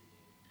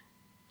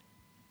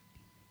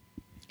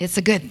 It's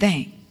a good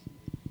thing.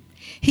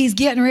 He's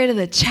getting rid of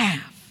the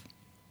chaff.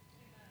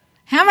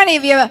 How many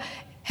of you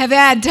have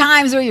had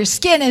times where your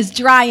skin is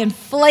dry and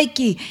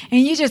flaky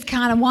and you just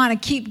kind of want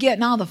to keep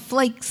getting all the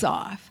flakes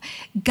off?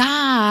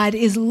 God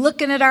is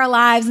looking at our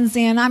lives and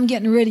saying, I'm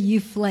getting rid of you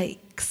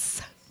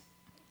flakes.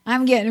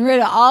 I'm getting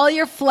rid of all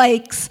your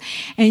flakes,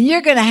 and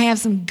you're going to have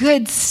some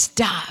good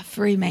stuff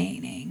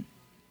remaining.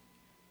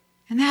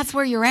 And that's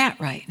where you're at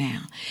right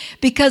now.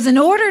 Because in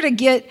order to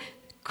get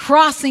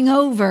crossing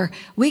over,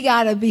 we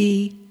got to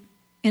be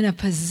in a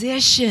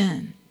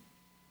position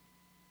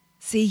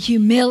See,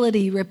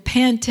 humility,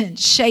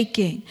 repentance,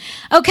 shaking.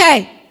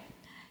 Okay.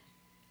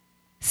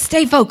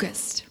 Stay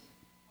focused.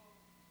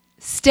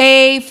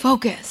 Stay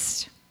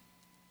focused.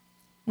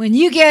 When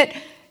you get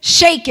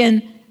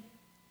shaken,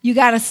 you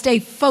got to stay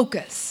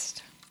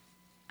focused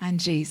on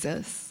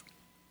Jesus.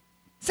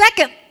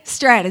 Second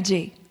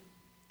strategy.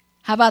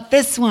 How about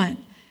this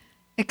one?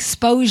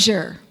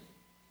 Exposure.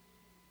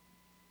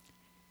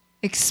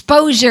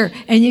 Exposure,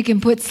 and you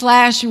can put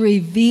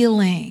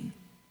 /revealing.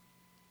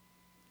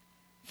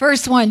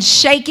 First one,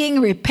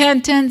 shaking,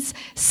 repentance.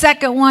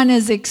 Second one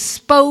is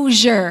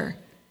exposure,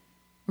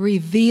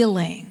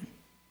 revealing.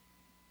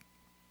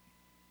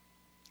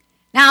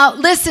 Now,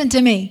 listen to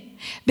me,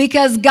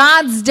 because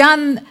God's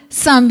done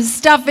some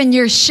stuff in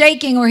your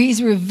shaking where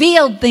he's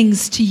revealed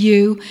things to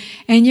you,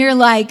 and you're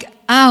like,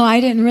 oh, I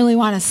didn't really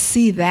want to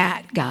see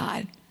that,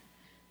 God.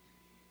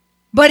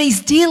 But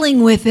he's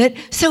dealing with it,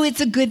 so it's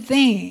a good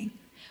thing.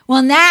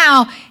 Well,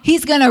 now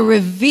he's going to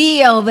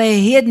reveal the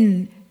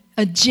hidden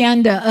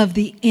agenda of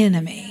the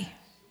enemy.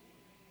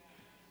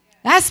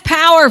 That's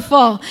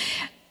powerful.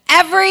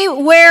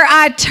 Everywhere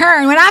I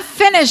turn, when I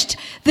finished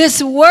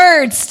this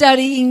word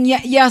studying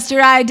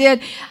yesterday, I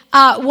did,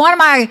 one of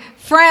my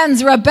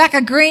friends,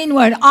 Rebecca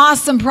Greenwood,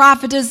 awesome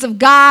prophetess of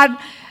God,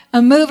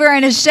 a mover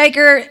and a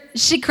shaker,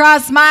 she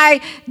crossed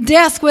my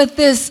desk with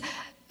this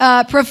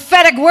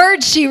prophetic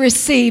word she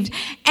received.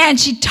 And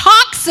she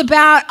talks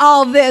about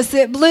all this.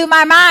 It blew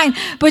my mind.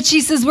 But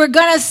she says, we're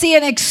going to see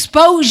an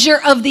exposure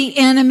of the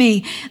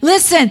enemy.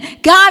 Listen,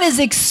 God is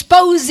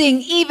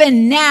exposing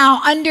even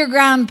now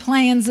underground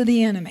plans of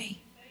the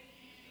enemy.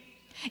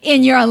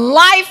 In your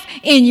life,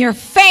 in your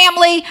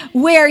family,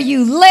 where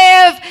you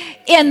live,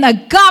 in the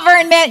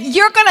government,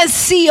 you're going to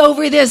see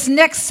over this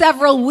next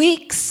several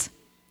weeks,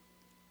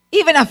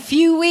 even a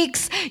few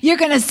weeks, you're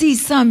going to see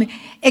some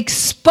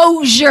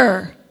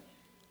exposure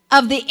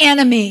of the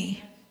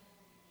enemy.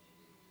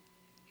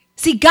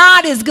 See,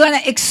 God is going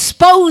to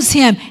expose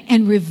him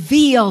and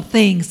reveal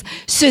things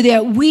so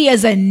that we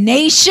as a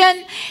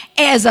nation,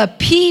 as a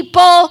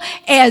people,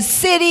 as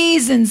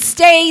cities and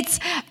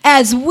states,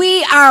 as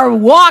we are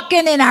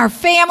walking in our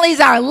families,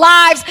 our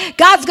lives,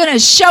 God's going to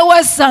show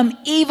us some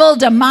evil,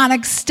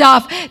 demonic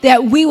stuff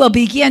that we will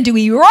begin to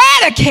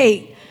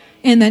eradicate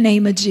in the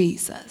name of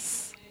Jesus.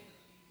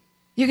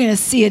 You're going to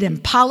see it in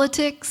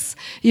politics.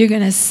 You're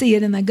going to see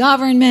it in the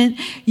government.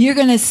 You're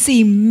going to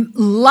see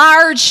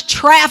large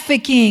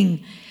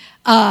trafficking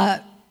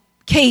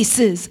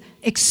cases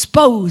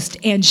exposed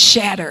and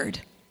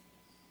shattered.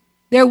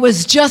 There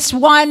was just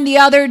one the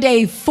other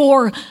day,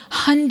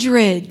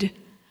 400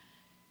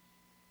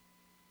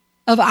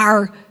 of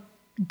our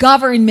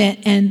government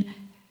and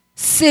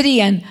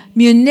city and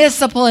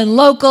municipal and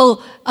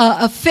local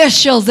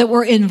officials that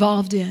were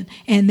involved in,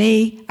 and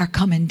they are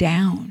coming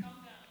down.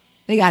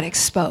 They got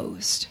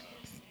exposed.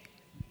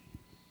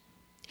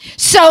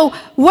 So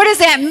what does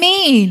that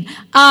mean?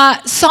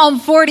 Psalm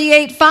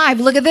 48:5,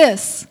 look at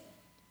this.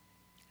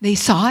 They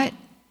saw it,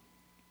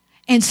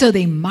 and so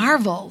they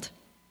marveled.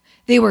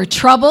 They were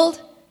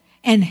troubled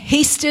and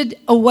hasted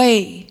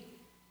away.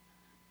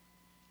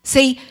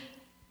 See,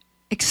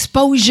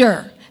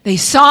 exposure. They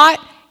saw it,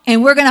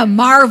 and we're going to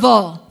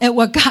marvel at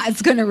what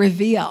God's going to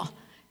reveal.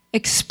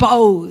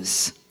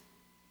 Expose.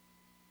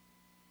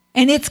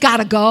 And it's got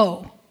to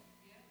go.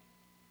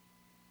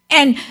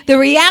 And the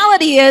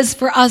reality is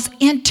for us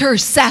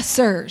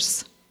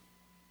intercessors,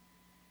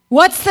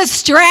 what's the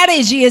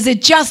strategy? Is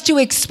it just to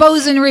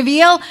expose and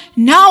reveal?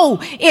 No,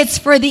 it's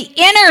for the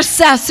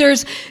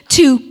intercessors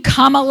to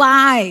come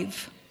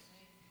alive.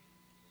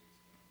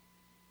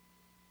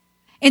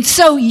 And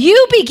so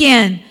you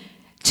begin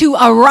to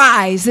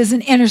arise as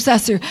an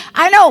intercessor.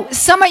 I know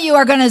some of you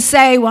are going to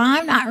say, well,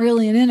 I'm not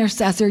really an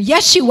intercessor.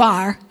 Yes, you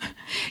are.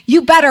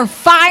 You better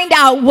find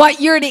out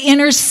what you're to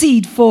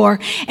intercede for,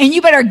 and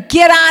you better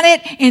get on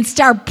it and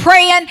start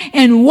praying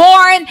and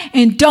warring,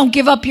 and don't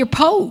give up your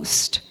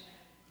post.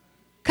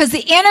 Because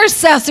the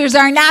intercessors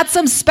are not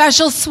some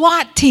special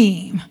SWAT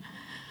team.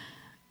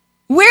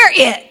 We're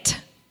it.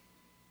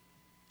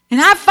 And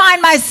I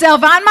find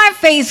myself on my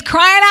face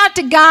crying out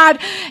to God,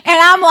 and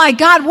I'm like,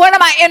 God, what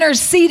am I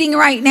interceding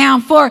right now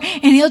for?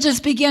 And he'll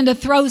just begin to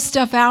throw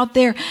stuff out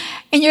there.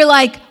 And you're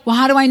like, well,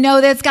 how do I know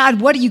that's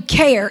God? What do you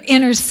care?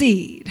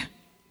 Intercede.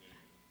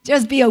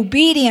 Just be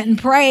obedient and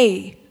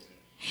pray.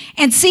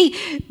 And see,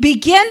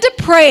 begin to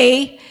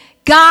pray,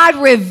 God,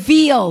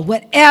 reveal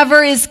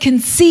whatever is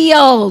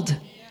concealed.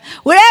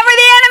 Whatever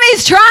the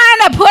enemy's trying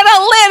to put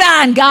a lid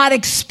on, God,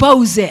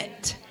 expose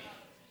it.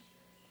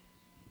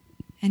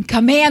 And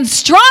command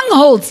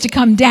strongholds to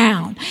come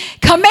down.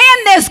 Command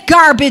this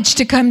garbage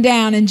to come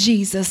down in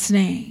Jesus'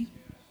 name.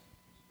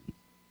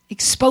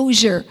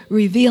 Exposure,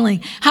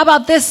 revealing. How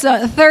about this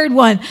third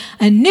one?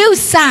 A new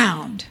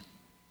sound.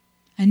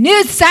 A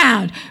new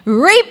sound.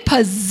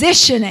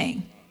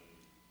 Repositioning.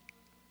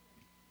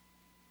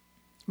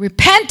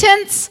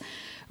 Repentance,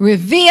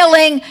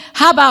 revealing.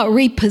 How about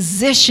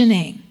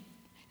repositioning?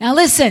 Now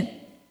listen.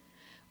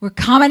 We're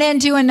coming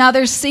into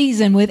another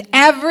season. With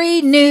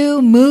every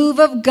new move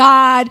of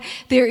God,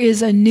 there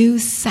is a new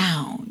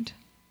sound.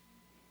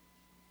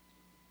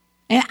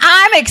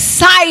 I'm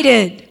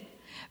excited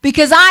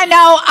because I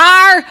know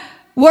our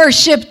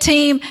worship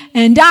team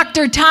and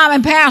Dr. Tom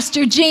and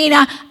Pastor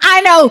Gina,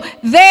 I know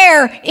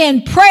they're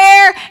in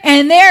prayer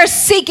and they're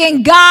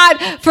seeking God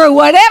for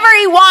whatever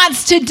He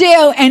wants to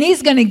do, and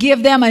He's going to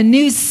give them a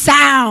new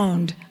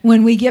sound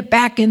when we get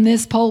back in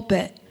this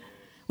pulpit.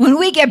 When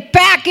we get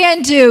back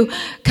into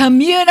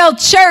communal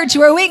church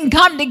where we can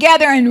come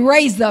together and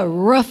raise the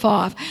roof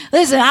off.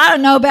 Listen, I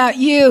don't know about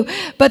you,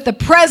 but the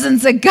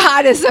presence of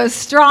God is so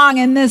strong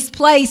in this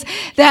place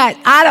that,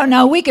 I don't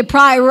know, we could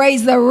probably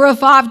raise the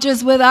roof off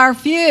just with our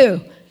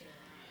few.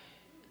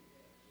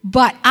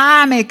 But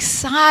I'm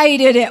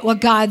excited at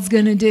what God's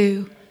going to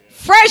do.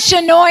 Fresh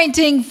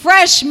anointing,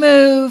 fresh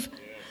move.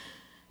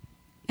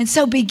 And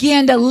so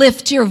begin to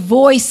lift your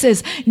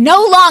voices.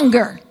 No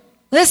longer,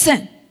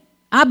 listen,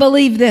 I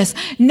believe this.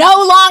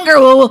 No longer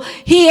will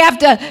he have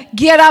to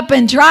get up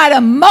and try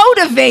to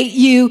motivate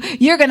you.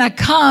 You're going to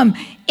come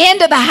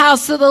into the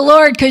house of the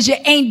Lord because you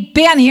ain't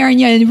been here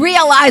and you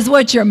realize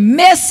what you're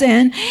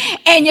missing.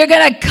 And you're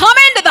going to come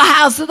into the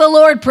house of the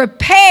Lord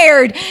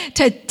prepared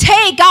to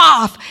take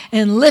off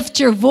and lift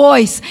your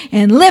voice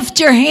and lift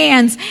your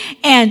hands.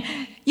 And,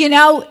 you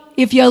know,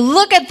 if you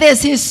look at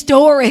this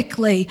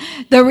historically,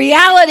 the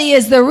reality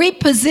is the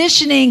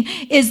repositioning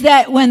is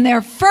that when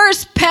their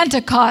first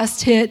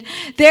Pentecost hit,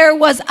 there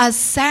was a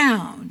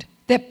sound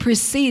that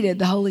preceded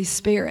the Holy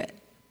Spirit.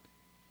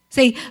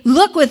 See,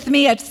 look with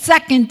me at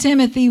 2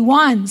 Timothy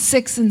 1,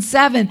 6 and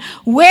 7.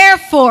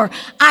 Wherefore,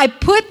 I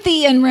put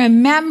thee in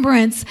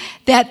remembrance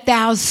that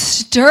thou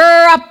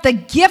stir up the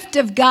gift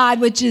of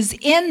God which is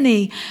in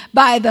thee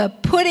by the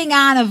putting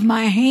on of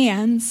my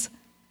hands.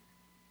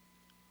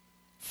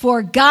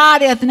 For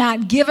God hath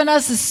not given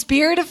us a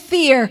spirit of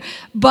fear,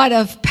 but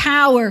of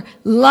power,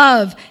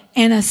 love,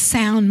 and a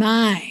sound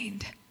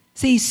mind.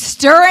 See,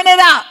 stirring it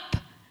up.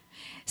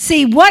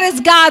 See, what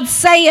is God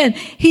saying?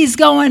 He's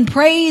going,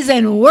 praise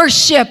and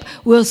worship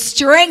will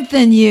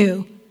strengthen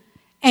you.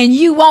 And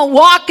you won't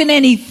walk in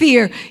any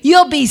fear.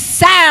 You'll be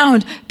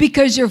sound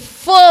because you're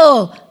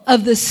full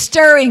of the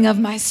stirring of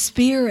my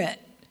spirit.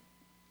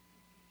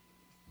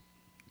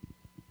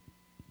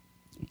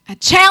 I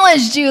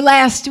challenged you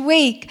last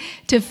week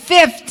to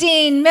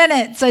 15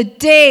 minutes a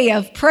day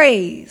of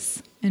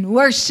praise and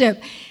worship.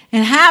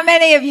 And how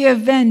many of you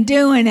have been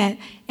doing it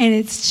and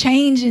it's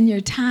changing your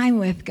time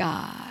with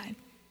God?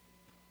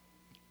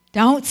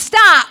 Don't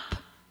stop.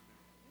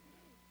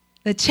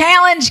 The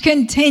challenge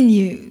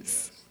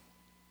continues.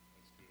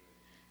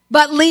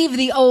 But leave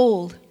the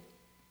old.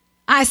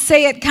 I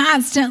say it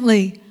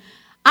constantly.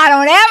 I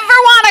don't ever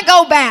want to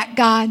go back,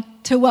 God,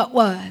 to what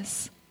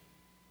was.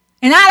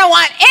 And I don't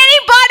want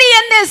anybody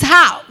in this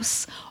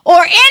house or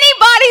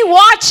anybody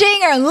watching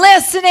or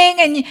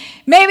listening, and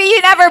maybe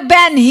you've never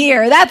been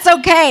here. That's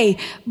okay.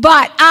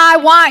 But I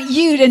want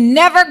you to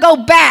never go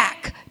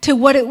back to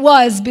what it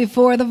was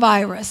before the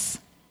virus.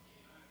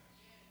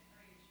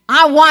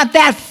 I want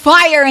that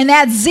fire and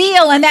that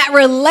zeal and that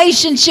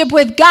relationship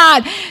with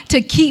God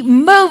to keep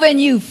moving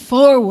you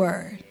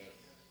forward.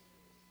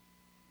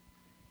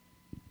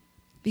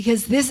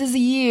 Because this is a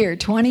year,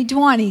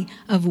 2020,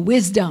 of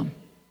wisdom.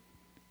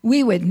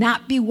 We would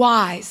not be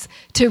wise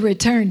to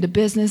return to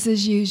business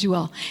as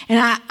usual.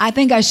 And I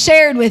think I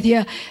shared with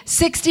you,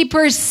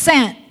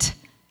 60%,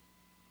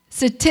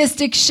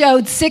 statistics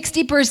showed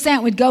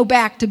 60% would go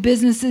back to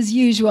business as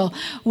usual.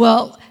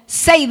 Well,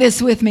 say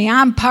this with me,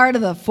 I'm part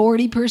of the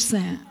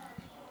 40%.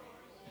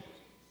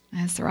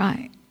 That's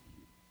right.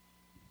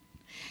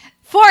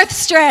 Fourth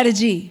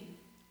strategy,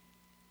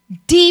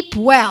 deep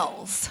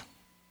wells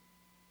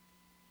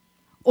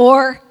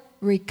or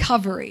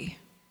recovery.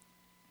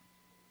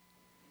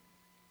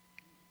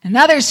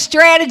 Another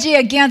strategy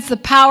against the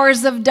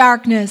powers of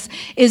darkness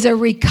is a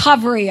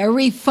recovery, a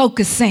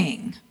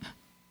refocusing.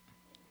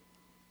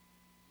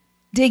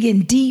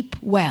 Digging deep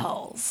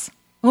wells.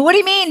 Well, what do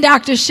you mean,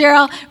 Dr.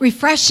 Cheryl?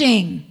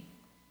 Refreshing.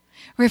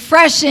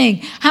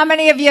 Refreshing. How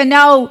many of you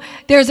know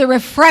there's a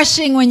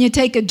refreshing when you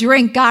take a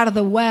drink out of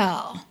the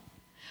well?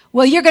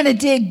 Well, you're going to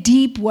dig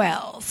deep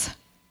wells.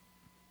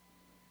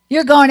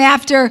 You're going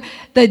after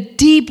the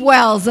deep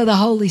wells of the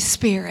Holy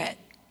Spirit.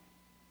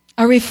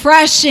 A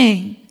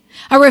refreshing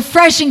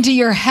to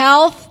your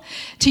health,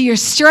 to your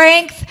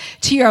strength,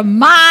 to your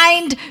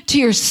mind, to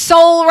your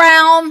soul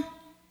realm,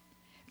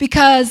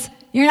 because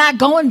you're not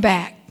going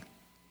back.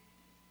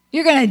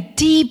 You're going to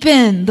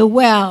deepen the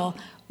well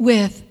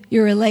with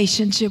your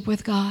relationship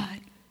with God.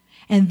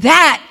 And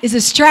that is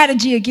a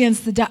strategy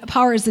against the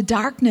powers of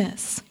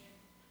darkness.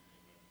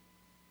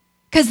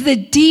 Because the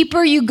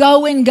deeper you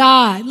go in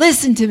God,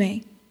 listen to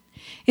me,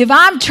 if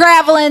I'm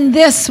traveling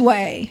this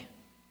way,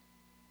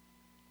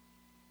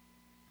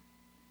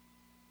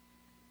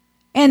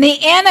 and the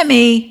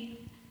enemy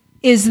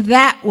is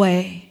that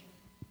way,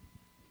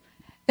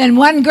 then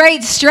one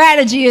great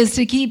strategy is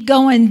to keep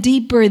going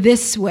deeper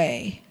this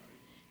way.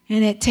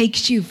 And it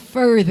takes you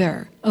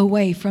further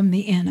away from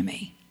the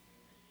enemy.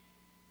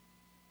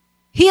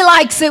 He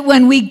likes it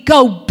when we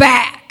go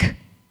back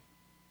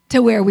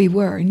to where we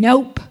were.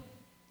 Nope.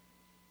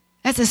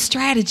 That's a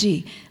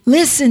strategy.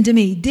 Listen to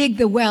me. Dig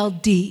the well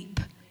deep.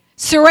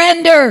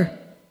 Surrender.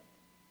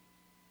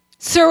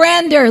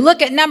 Surrender.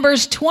 Look at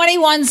Numbers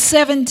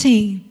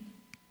 21:17.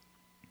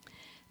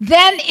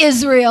 Then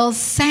Israel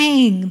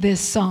sang this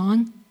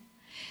song.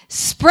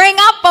 Spring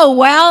up, O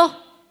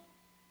well,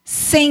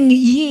 sing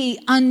ye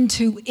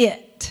unto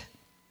it.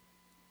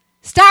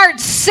 Start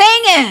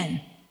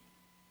singing.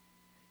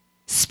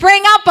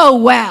 Spring up, O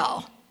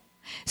well.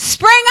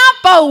 Spring up,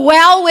 O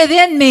well,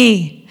 within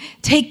me.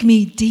 Take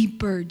me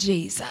deeper,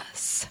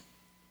 Jesus.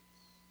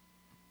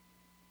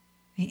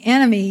 The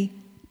enemy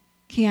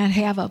can't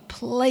have a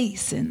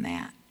place in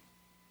that.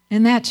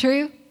 Isn't that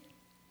true?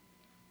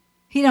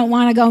 He don't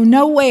want to go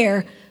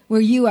nowhere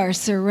where you are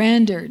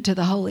surrendered to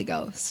the Holy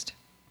Ghost.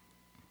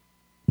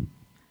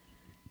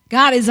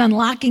 God is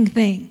unlocking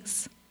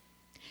things.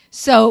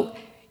 So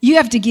you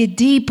have to get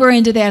deeper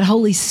into that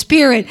Holy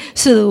Spirit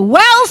so the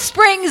well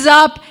springs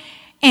up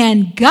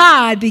and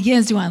God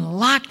begins to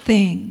unlock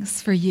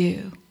things for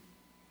you.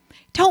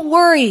 Don't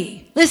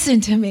worry.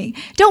 Listen to me.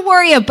 Don't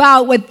worry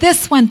about what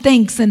this one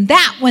thinks and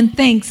that one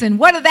thinks and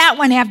what did that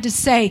one have to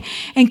say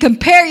and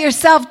compare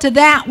yourself to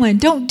that one.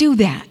 Don't do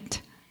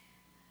that.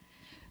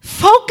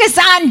 Focus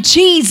on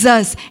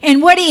Jesus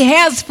and what he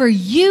has for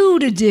you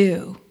to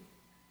do.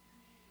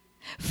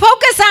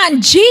 Focus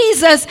on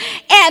Jesus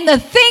and the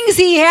things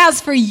he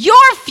has for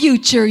your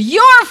future,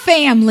 your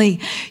family,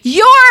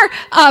 your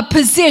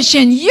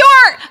position, your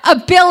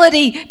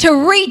ability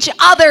to reach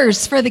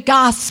others for the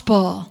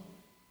gospel.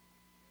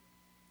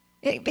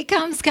 It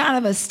becomes kind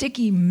of a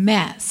sticky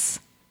mess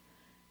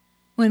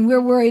when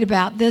we're worried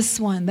about this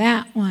one,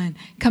 that one,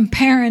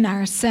 comparing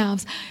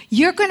ourselves.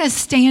 You're going to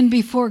stand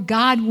before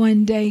God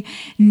one day,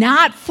 he's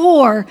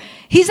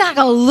not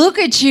going to look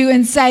at you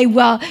and say,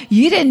 well,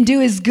 you didn't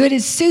do as good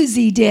as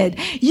Susie did.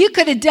 You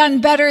could have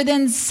done better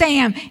than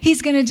Sam.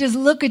 He's going to just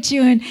look at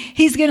you and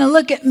he's going to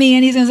look at me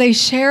and he's going to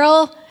say,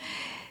 Cheryl,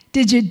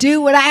 did you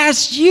do what I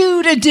asked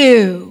you to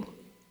do?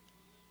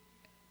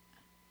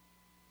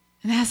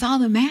 And that's all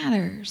that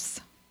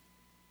matters.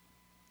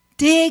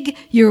 Dig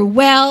your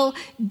well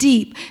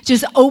deep.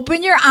 Just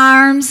open your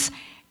arms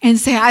and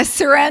say, I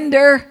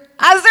surrender.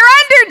 I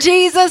surrender,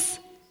 Jesus.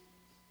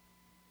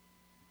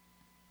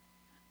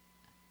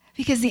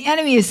 Because the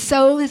enemy is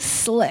so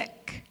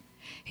slick.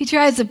 He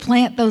tries to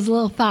plant those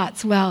little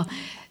thoughts. Well,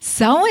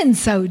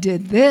 so-and-so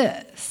did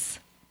this.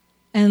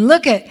 And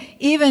look at,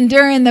 even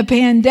during the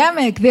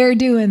pandemic, they're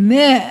doing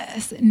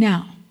this.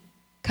 No,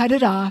 cut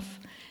it off.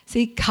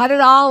 See, cut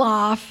it all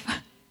off.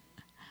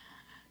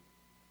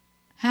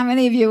 How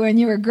many of you, when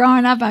you were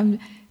growing up, I'm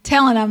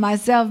telling on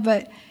myself,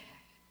 but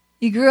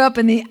you grew up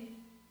in the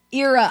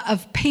era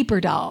of paper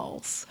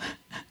dolls.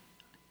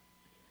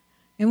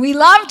 And we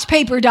loved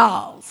paper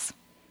dolls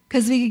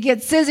because we could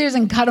get scissors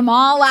and cut them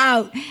all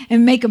out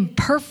and make them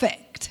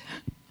perfect.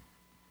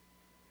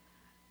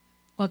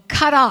 Well,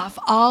 cut off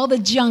all the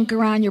junk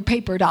around your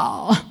paper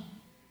doll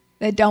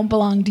that don't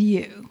belong to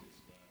you.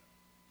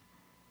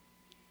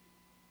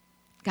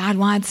 God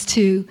wants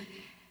to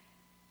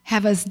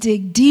have us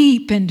dig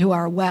deep into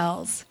our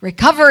wells.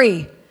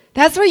 Recovery.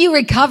 That's where you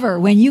recover,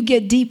 when you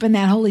get deep in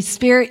that Holy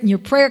Spirit in your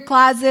prayer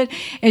closet.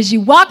 As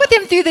you walk with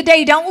him through the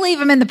day, don't leave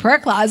him in the prayer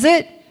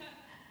closet.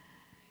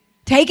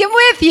 Take him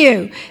with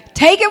you.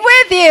 Take him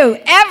with you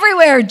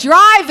everywhere,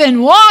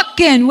 driving,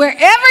 walking,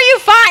 wherever you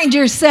find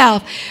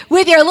yourself,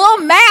 with your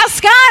little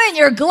mask on and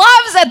your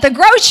gloves at the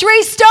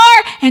grocery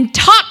store, and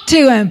talk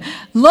to him.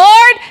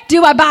 Lord,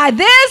 do I buy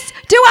this?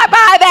 Do I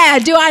buy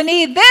that? Do I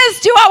need this?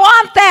 Do I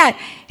want that?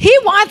 He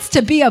wants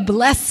to be a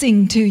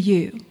blessing to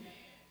you.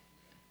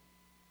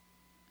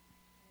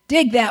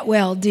 Dig that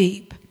well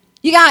deep.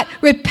 You got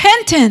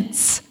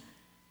repentance.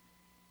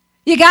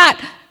 You got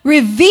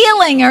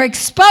revealing or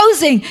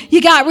exposing.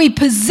 You got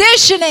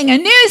repositioning, a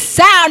new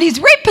sound. He's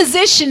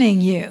repositioning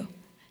you.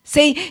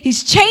 See,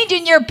 he's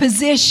changing your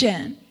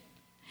position.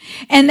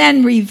 And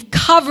then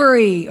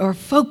recovery or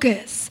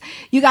focus.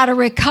 You got to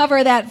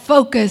recover that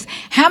focus.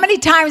 How many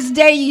times a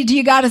day do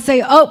you got to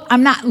say, oh,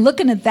 I'm not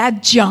looking at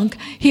that junk.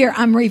 Here,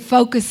 I'm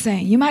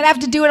refocusing. You might have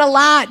to do it a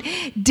lot.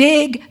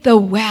 Dig the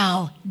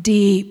well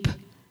deep.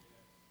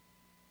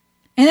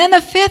 And then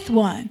the fifth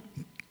one.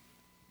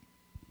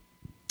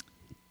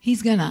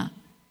 He's going to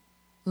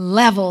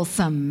level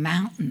some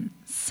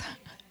mountains.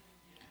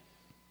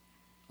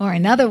 Or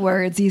in other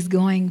words, he's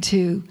going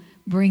to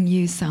bring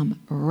you some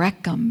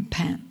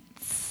recompense.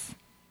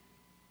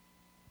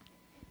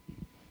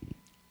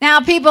 Now,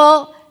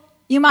 people,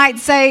 you might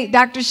say,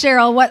 Dr.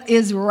 Cheryl, what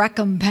is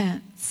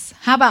recompense?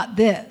 How about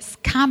this?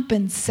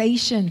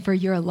 Compensation for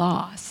your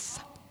loss.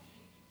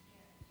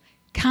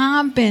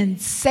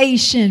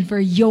 Compensation for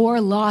your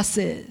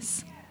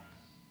losses.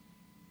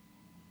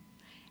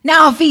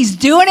 Now, if he's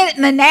doing it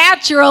in the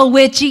natural,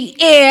 which he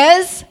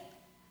is,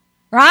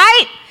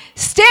 right?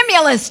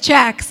 Stimulus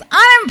checks,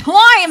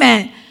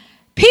 unemployment,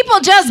 people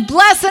just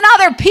blessing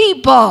other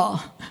people.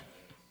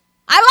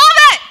 I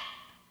love it.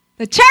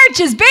 The church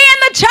is being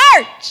the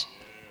church.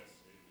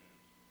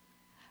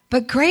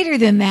 But greater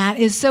than that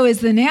is, so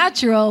is the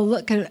natural.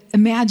 Look,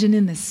 imagine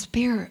in the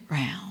spirit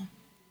realm.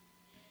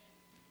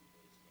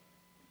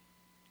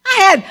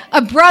 had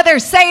a brother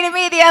say to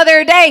me the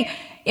other day,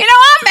 you know,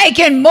 I'm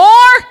making more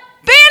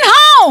being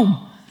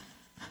home.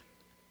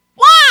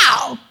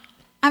 Wow.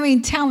 I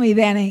mean, tell me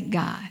that ain't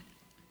God.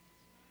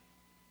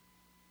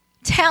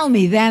 Tell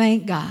me that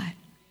ain't God.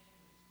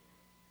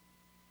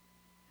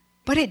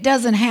 But it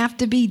doesn't have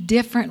to be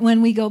different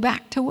when we go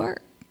back to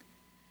work.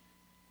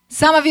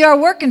 Some of you are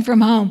working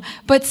from home,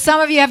 but some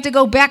of you have to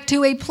go back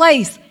to a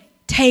place.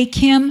 Take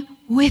him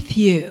with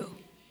you.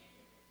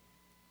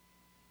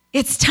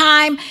 It's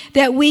time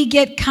that we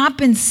get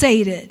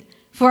compensated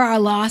for our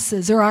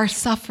losses or our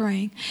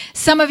suffering.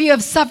 Some of you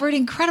have suffered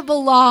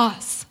incredible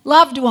loss,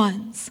 loved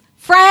ones,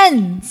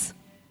 friends.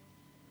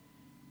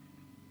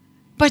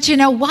 But you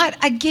know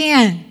what?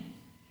 Again,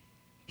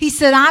 he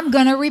said, I'm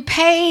going to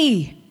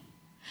repay.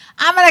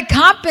 I'm going to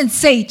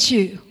compensate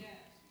you.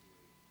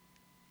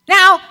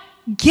 Now,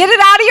 get it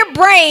out of your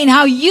brain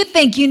how you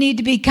think you need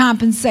to be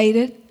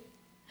compensated.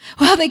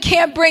 Well, they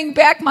can't bring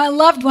back my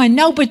loved one.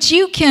 No, but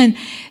you can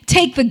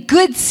take the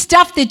good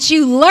stuff that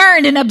you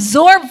learned and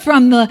absorb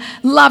from the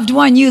loved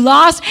one you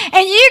lost,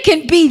 and you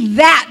can be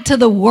that to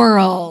the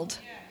world.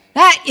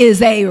 That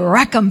is a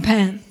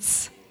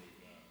recompense.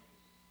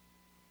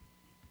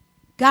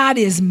 God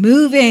is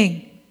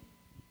moving.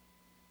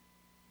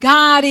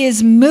 God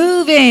is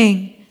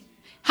moving.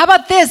 How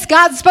about this?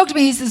 God spoke to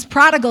me. He says,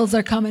 prodigals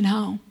are coming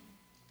home.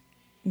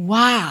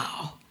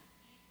 Wow.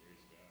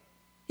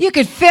 You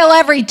could fill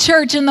every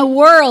church in the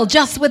world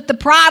just with the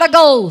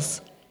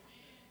prodigals.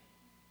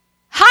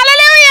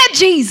 Hallelujah,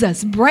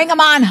 Jesus. Bring them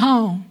on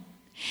home.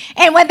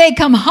 And when they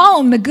come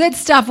home, the good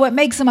stuff, what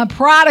makes them a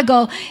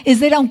prodigal is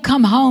they don't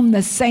come home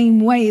the same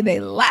way they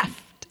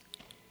left.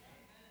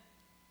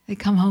 They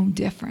come home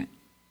different.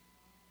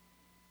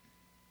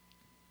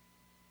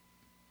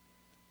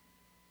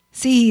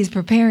 See, he's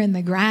preparing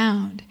the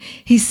ground.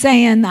 He's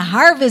saying the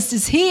harvest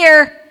is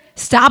here.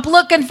 Stop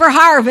looking for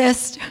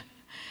harvest.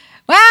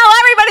 Well,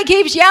 everybody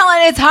keeps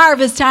yelling it's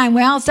harvest time.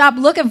 Well, stop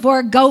looking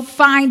for it. Go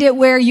find it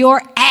where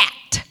you're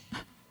at.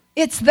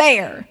 It's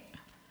there.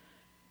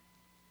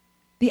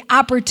 The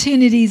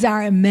opportunities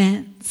are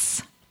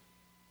immense.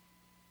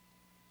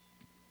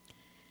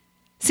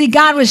 See,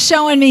 God was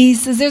showing me, he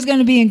says, there's going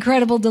to be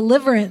incredible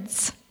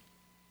deliverance.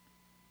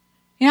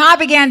 You know, I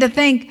began to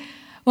think,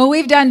 well,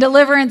 we've done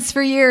deliverance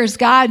for years,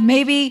 God.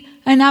 Maybe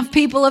enough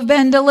people have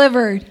been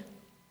delivered.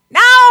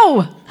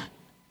 No!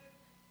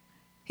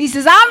 He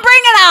says, I'm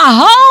bringing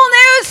a whole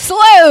new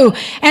slew,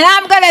 and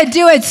I'm going to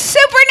do it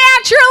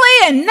supernaturally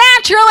and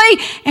naturally,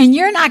 and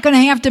you're not going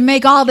to have to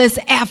make all this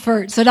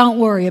effort, so don't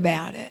worry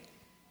about it.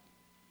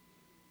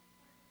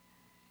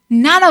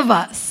 None of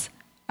us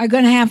are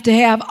going to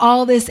have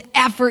all this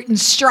effort and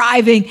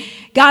striving.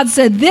 God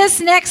said, this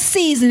next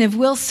season, if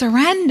we'll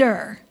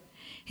surrender,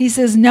 he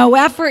says, no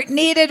effort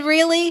needed,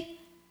 really.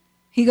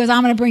 He goes,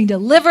 I'm going to bring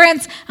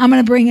deliverance, I'm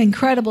going to bring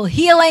incredible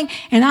healing,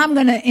 and I'm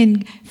going to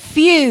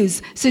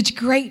infuse such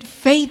great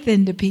faith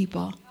into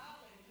people.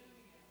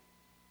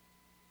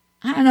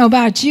 I don't know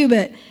about you,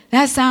 but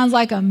that sounds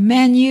like a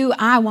menu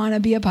I want to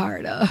be a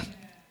part of.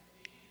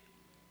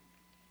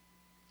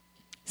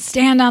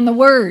 Stand on the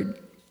word.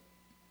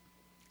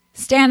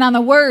 Stand on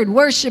the word,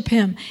 worship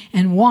him,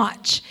 and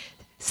watch.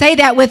 Say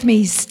that with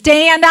me.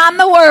 Stand on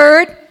the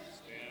word,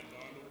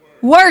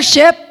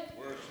 worship,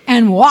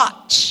 and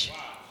watch.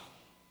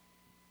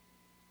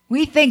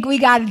 We think we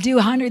got to do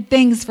 100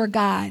 things for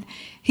God.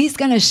 He's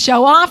going to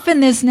show off in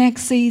this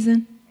next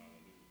season.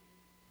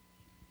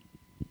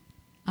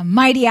 A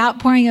mighty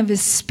outpouring of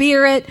his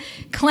spirit,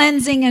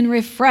 cleansing and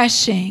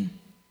refreshing.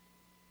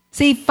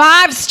 See,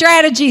 5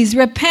 strategies: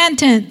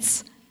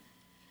 repentance,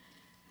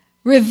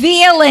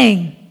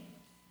 revealing,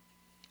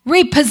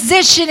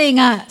 repositioning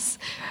us,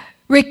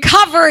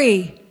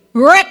 recovery,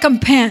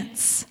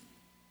 recompense.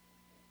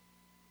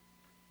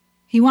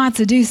 He wants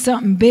to do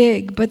something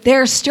big, but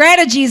there are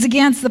strategies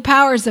against the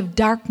powers of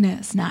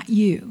darkness, not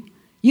you.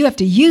 You have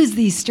to use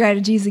these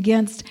strategies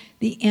against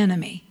the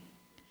enemy.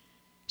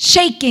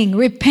 Shaking,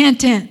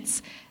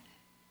 repentance,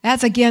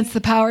 that's against the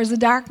powers of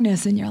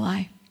darkness in your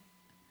life.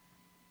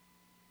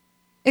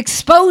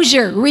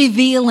 Exposure,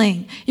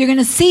 revealing. You're going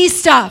to see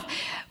stuff.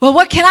 Well,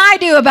 what can I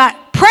do about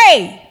it?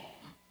 Pray.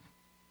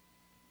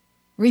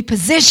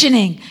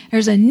 Repositioning.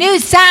 There's a new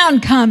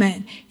sound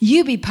coming.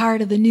 You be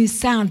part of the new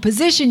sound.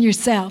 Position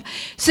yourself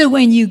so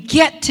when you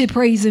get to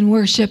praise and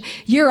worship,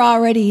 you're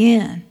already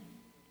in.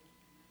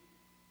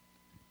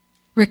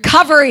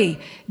 Recovery.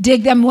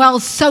 Dig them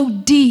wells so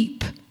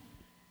deep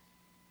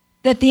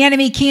that the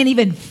enemy can't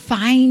even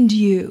find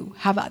you.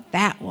 How about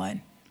that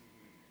one?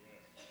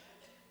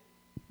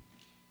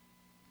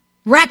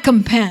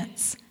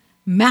 Recompense.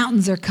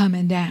 Mountains are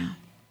coming down.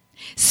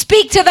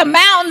 Speak to the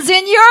mountains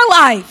in your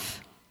life.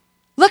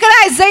 Look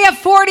at Isaiah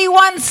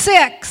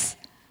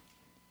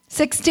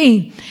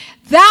 41:16.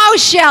 Thou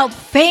shalt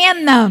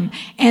fan them,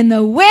 and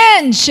the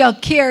wind shall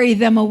carry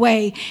them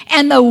away,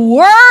 and the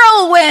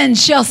whirlwind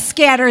shall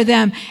scatter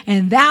them,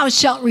 and thou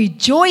shalt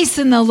rejoice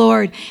in the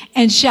Lord,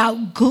 and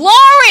shalt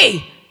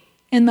glory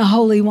in the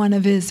Holy One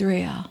of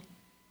Israel.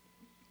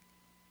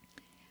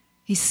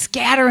 He's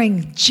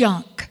scattering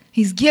junk.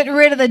 He's getting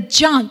rid of the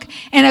junk.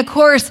 And of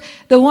course,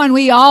 the one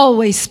we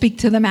always speak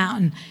to the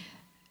mountain,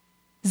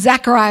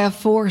 Zechariah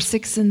 4,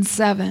 6, and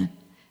 7.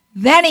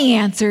 Then he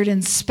answered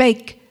and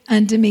spake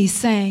unto me,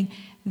 saying,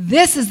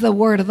 this is the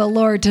word of the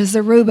Lord to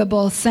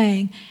Zerubbabel,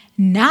 saying,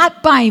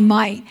 not by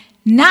might,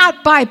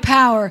 not by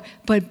power,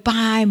 but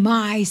by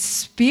my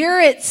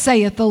spirit,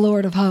 saith the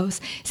Lord of hosts.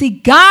 See,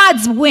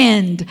 God's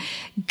wind,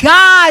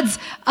 God's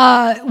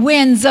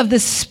winds of the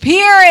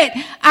Spirit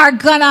are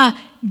going to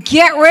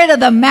get rid of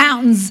the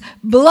mountains,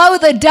 blow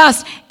the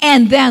dust,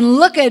 and then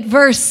look at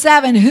verse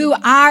 7,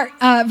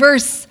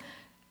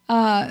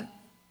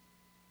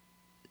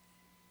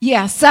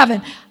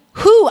 7.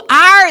 Who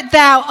art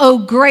thou, O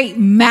great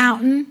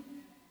mountain?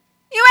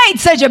 You ain't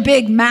such a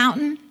big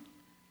mountain.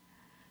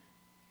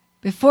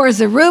 Before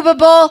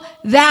Zerubbabel,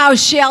 thou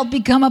shalt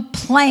become a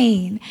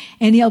plain,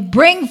 and he'll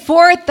bring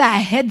forth the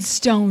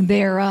headstone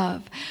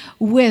thereof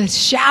with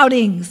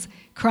shoutings,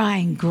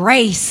 crying,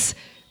 grace,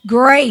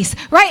 grace.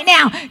 Right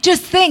now,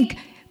 just think,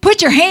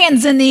 put your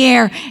hands in the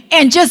air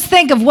and just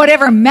think of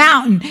whatever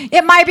mountain.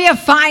 It might be a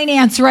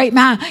finance right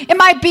now. It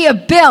might be a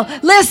bill.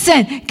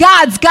 Listen,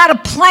 God's got a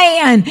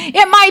plan.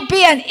 It might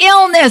be an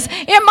illness.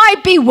 It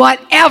might be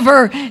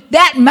whatever.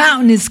 That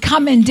mountain is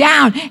coming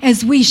down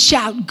as we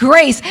shout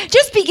grace.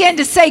 Just begin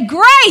to say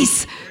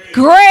grace,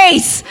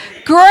 grace,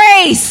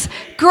 grace,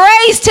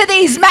 grace to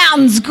these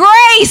mountains.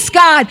 Grace,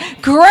 God,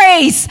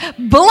 grace.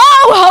 Blow,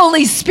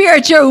 Holy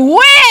Spirit, your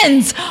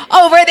winds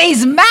over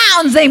these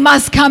mountains. They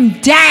must come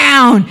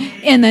down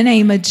in the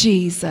name of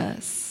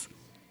Jesus.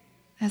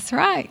 That's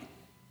right.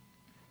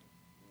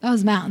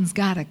 Those mountains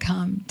got to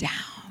come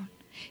down.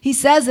 He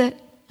says it.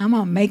 I'm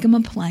going to make them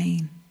a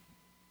plain.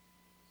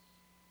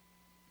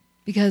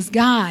 Because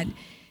God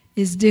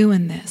is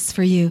doing this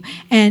for you.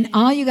 And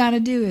all you got to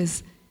do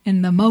is,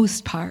 in the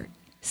most part,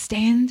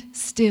 stand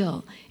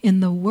still in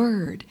the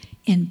word,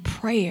 in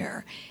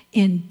prayer,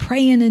 in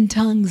praying in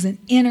tongues and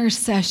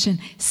intercession.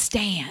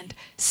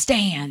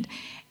 Stand,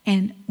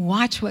 and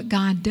watch what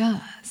God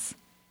does.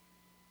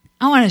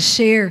 I want to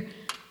share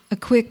a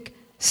quick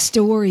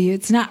story.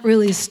 It's not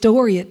really a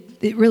story.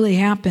 It really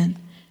happened.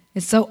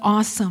 It's so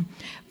awesome.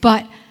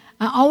 But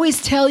I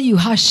always tell you,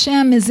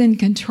 Hashem is in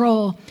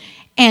control.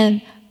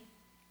 And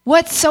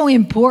what's so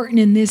important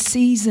in this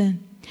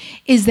season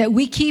is that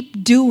we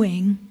keep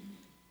doing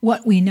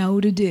what we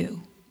know to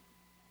do.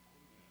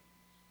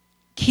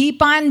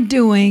 Keep on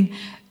doing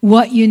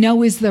what you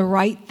know is the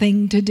right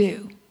thing to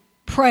do.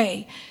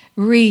 Pray,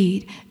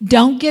 read.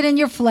 Don't get in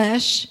your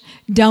flesh.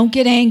 Don't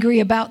get angry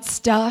about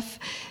stuff.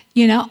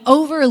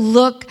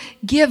 Overlook,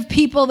 give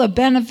people the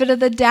benefit of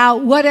the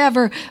doubt,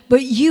 whatever.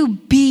 But you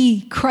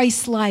be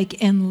Christ-like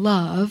in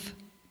love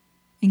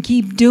and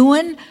keep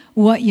doing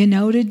what you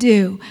know to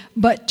do.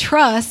 But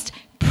trust,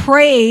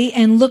 pray,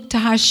 and look to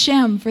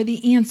Hashem for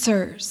the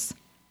answers.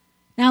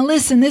 Now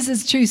listen, this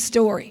is a true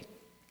story.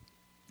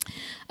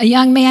 A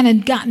young man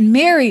had gotten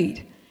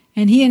married,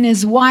 and he and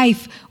his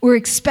wife were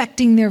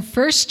expecting their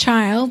first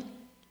child,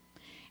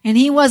 and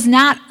he was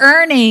not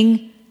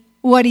earning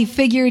what he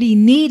figured he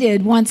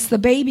needed once the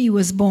baby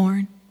was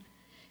born.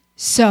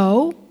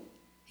 So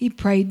he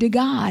prayed to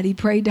God. He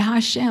prayed to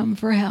Hashem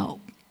for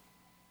help.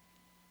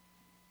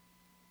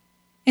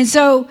 And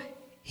so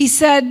he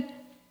said,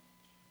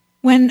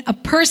 when a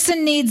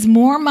person needs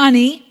more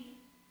money,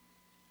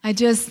 I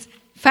just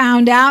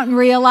found out and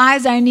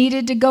realized I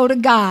needed to go to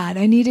God.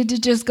 I needed to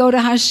just go to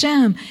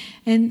Hashem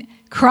and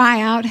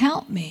cry out,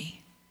 help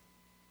me.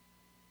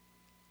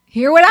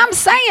 Hear what I'm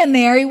saying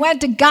there? He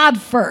went to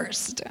God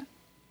first.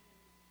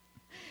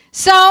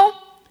 So,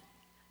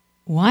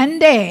 one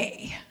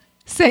day,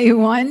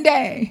 someone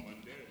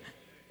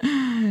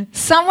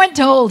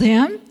told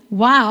him,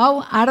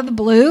 wow, out of the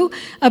blue,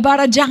 about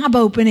a job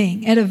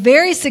opening at a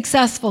very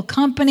successful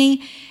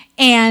company,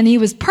 and he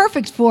was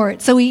perfect for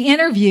it. So he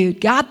interviewed,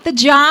 got the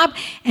job,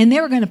 and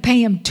they were going to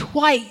pay him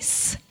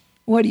twice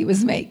what he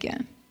was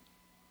making.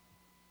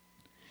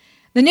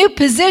 The new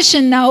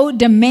position, though,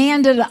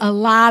 demanded a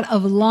lot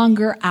of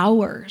longer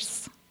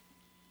hours.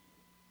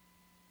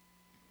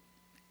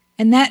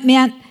 And that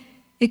meant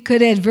it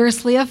could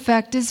adversely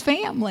affect his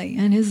family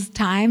and his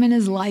time and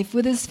his life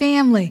with his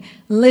family.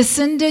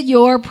 Listen to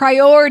your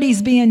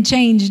priorities being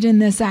changed in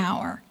this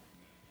hour.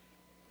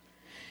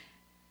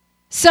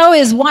 So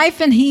his wife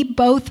and he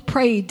both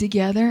prayed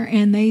together,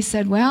 and they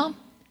said, well,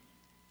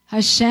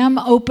 Hashem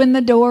opened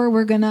the door,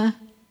 we're going to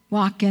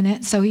walk in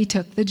it. So he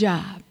took the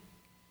job.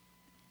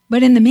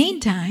 But in the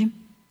meantime,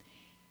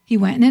 he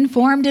went and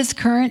informed his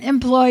current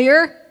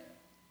employer,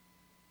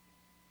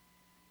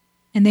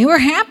 and they were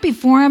happy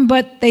for him,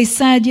 but they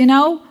said,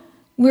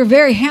 we're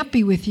very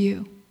happy with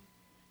you,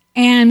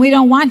 and we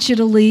don't want you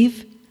to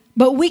leave,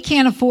 but we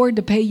can't afford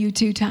to pay you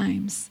 2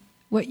 times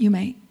what you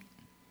make.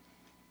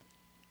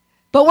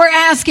 But we're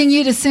asking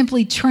you to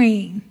simply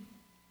train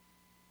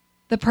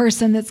the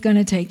person that's going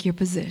to take your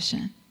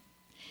position.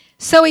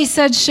 So he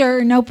said,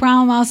 sure, no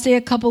problem, I'll stay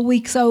a couple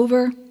weeks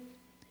over.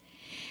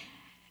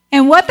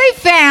 And what they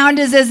found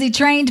is, as he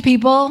trained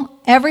people,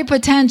 every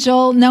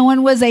potential, no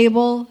one was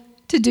able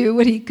to do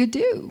what he could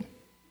do.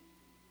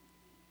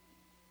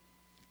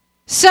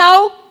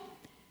 So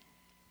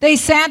they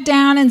sat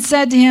down and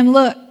said to him,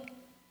 look,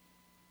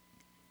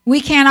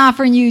 we can't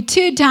offer you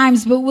 2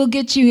 times, but we'll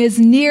get you as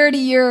near to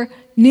your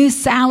new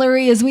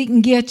salary as we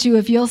can get you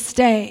if you'll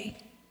stay.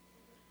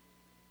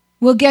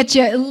 We'll get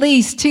you at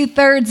least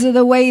 2/3 of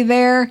the way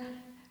there,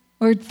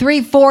 or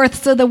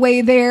 3/4 of the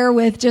way there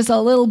with just a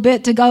little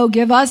bit to go.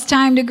 Give us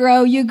time to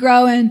grow, you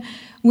grow, and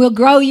we'll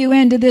grow you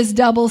into this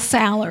double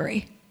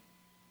salary.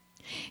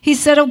 He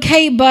said,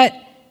 okay, but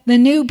the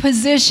new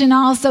position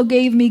also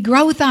gave me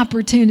growth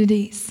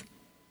opportunities.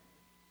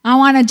 I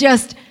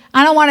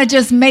don't want to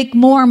just make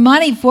more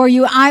money for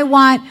you. I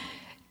want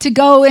to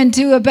go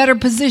into a better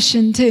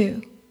position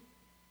too.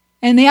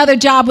 And the other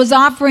job was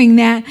offering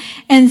that.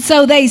 And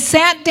so they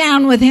sat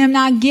down with him.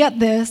 Now get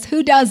this.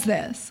 Who does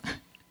this?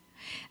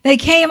 They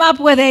came up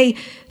with a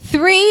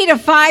 3 to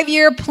 5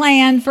 year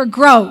plan for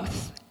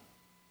growth.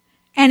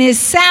 And his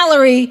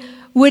salary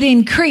would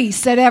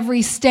increase at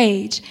every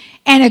stage.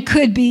 And it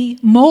could be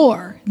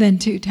more than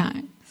 2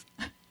 times.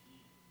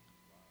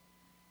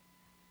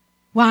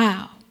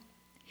 Wow.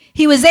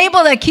 He was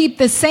able to keep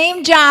the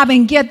same job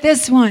and get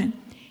this one.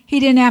 He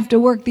didn't have to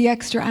work the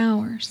extra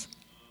hours.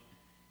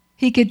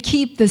 He could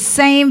keep the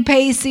same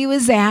pace he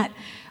was at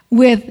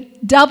with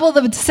double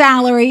the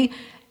salary,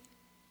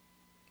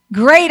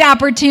 great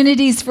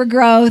opportunities for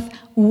growth.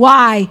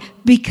 Why?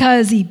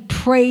 Because he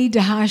prayed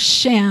to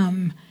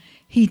Hashem.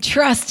 He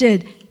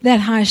trusted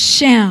that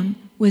Hashem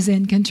was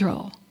in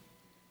control.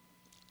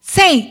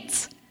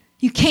 Saints,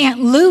 you can't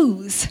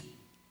lose.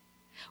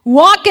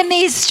 Walk in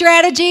these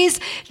strategies,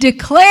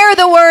 declare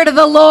the word of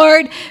the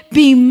Lord,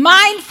 be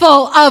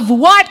mindful of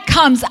what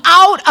comes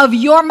out of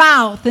your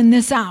mouth in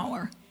this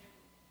hour.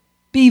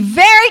 Be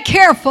very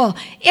careful.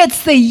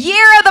 It's the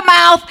year of the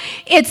mouth.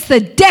 It's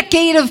the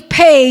decade of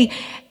pay.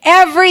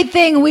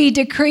 Everything we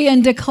decree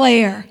and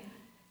declare.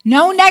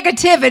 No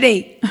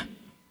negativity.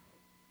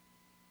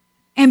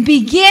 And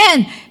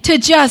begin to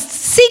just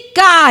seek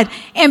God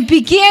and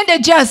begin to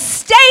just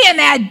stay in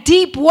that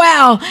deep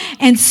well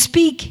and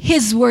speak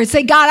his word.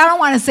 Say, God, I don't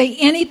want to say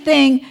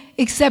anything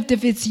except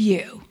if it's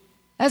you.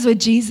 That's what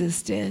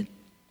Jesus did.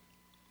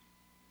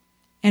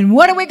 And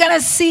what are we going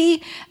to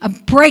see? A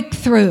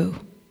breakthrough.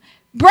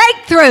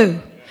 Breakthrough.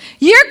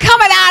 You're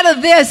coming out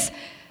of this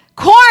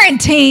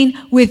quarantine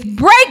with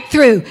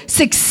breakthrough,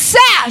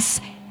 success,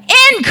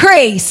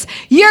 increase.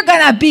 You're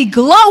going to be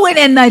glowing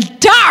in the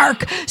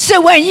dark. So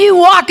when you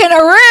walk in a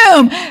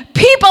room,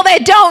 people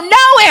that don't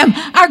know him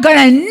are going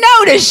to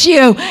notice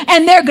you.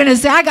 And they're going to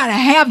say, I got to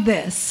have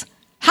this.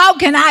 How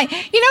can I?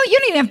 You don't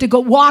even have to go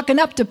walking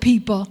up to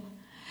people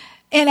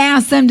and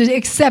ask them to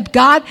accept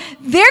God.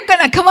 They're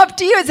going to come up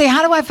to you and say,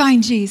 how do I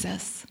find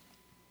Jesus?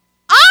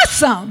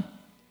 Awesome.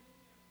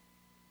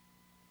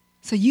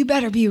 So you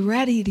better be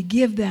ready to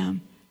give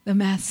them the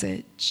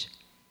message.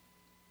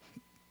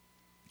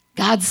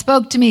 God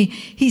spoke to me.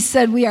 He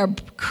said, we are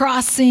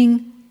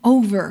crossing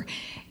over.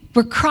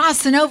 We're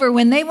crossing over.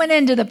 When they went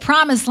into the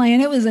promised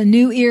land, it was a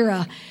new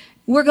era.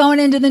 We're going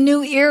into the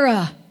new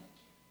era.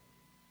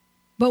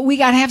 But we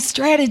got to have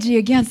strategy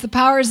against the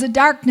powers of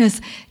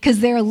darkness because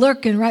they're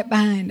lurking right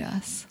behind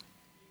us.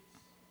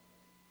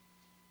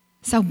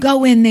 So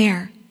go in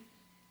there.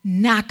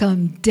 Knock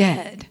them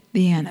dead,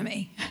 the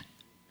enemy.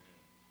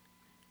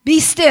 Be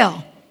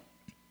still.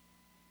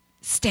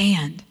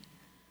 Stand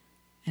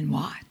and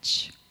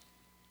watch.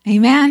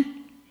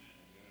 Amen?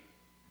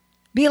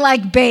 Be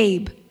like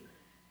Babe.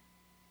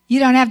 You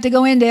don't have to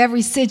go into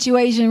every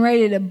situation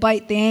ready to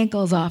bite the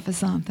ankles off of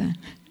something.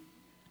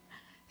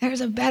 There's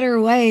a better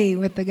way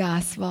with the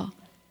gospel.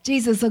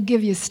 Jesus will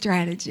give you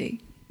strategy.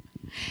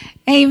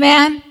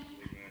 Amen?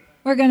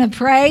 We're going to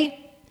pray.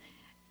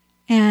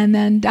 And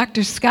then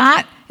Dr.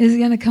 Scott is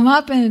going to come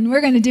up and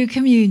we're going to do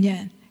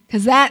communion.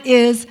 Because that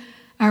is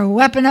our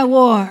weapon of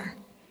war.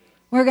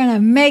 We're going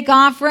to make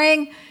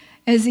offering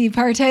as he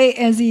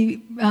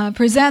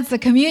presents the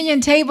communion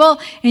table,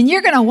 and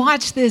you're going to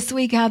watch this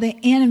week how the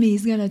enemy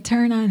is going to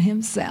turn on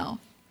himself,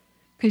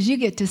 because you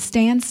get to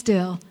stand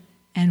still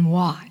and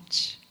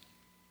watch.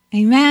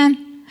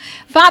 Amen.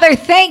 Father,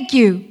 thank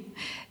you.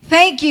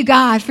 Thank you,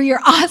 God, for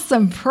your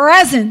awesome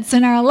presence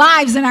in our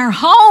lives, in our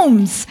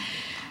homes,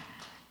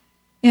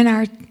 in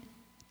our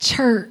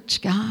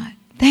church, God.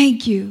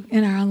 Thank you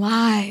in our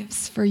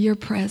lives for your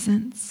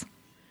presence.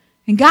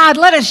 And God,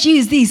 let us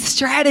use these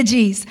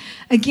strategies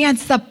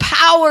against the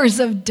powers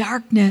of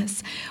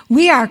darkness.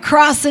 We are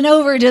crossing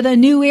over to the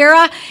new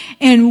era,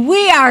 and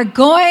we are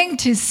going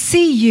to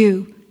see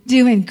you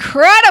do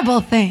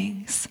incredible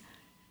things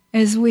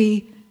as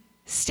we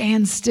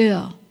stand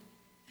still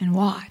and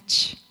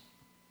watch.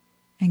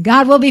 And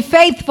God will be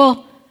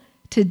faithful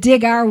to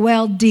dig our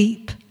well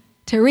deep,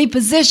 to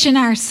reposition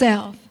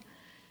ourselves,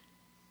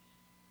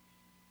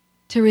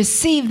 to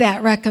receive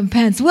that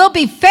recompense. We'll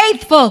be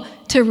faithful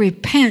to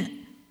repent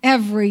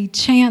every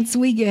chance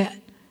we get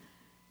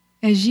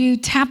as you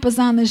tap us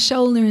on the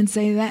shoulder and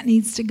say, that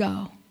needs to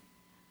go.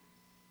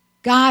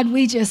 God,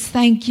 we just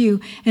thank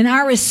you. And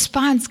our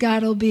response,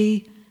 God, will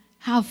be,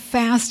 how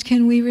fast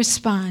can we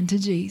respond to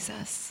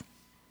Jesus?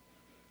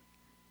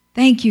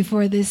 Thank you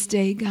for this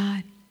day,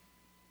 God.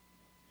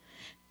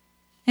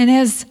 And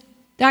as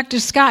Dr.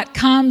 Scott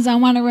comes, I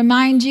want to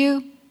remind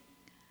you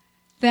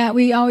that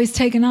we always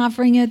take an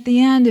offering at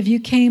the end. If you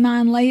came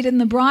on late in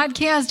the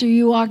broadcast or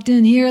you walked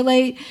in here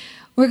late,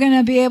 we're going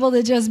to be able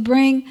to just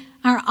bring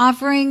our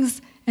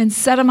offerings and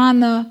set them on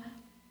the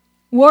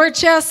war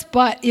chest.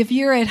 But if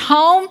you're at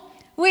home,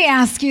 we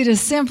ask you to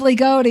simply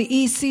go to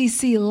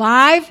ECC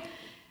Live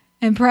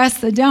and press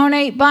the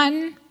donate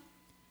button.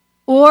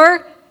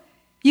 Or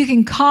you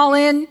can call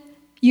in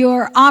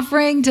your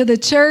offering to the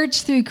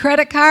church through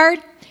credit card.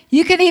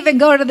 You can even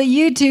go to the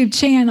YouTube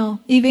channel,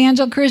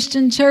 Evangel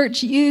Christian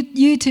Church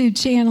YouTube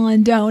channel,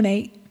 and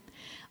donate.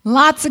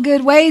 Lots of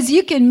good ways.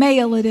 You can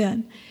mail it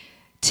in.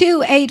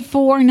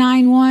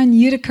 28491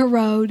 Utica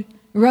Road,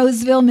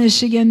 Roseville,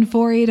 Michigan,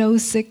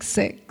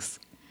 48066.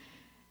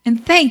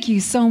 And thank you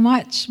so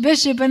much.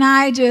 Bishop and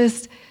I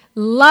just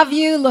love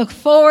you, look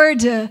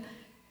forward to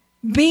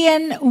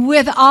being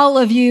with all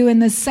of you in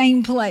the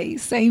same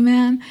place.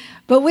 Amen.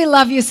 But we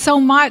love you so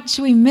much.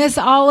 We miss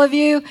all of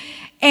you.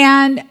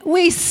 And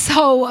we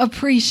so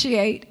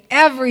appreciate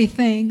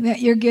everything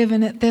that you're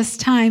giving at this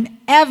time.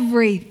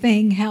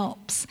 Everything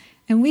helps.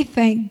 And we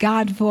thank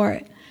God for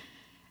it.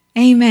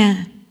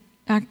 Amen.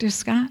 Dr.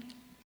 Scott?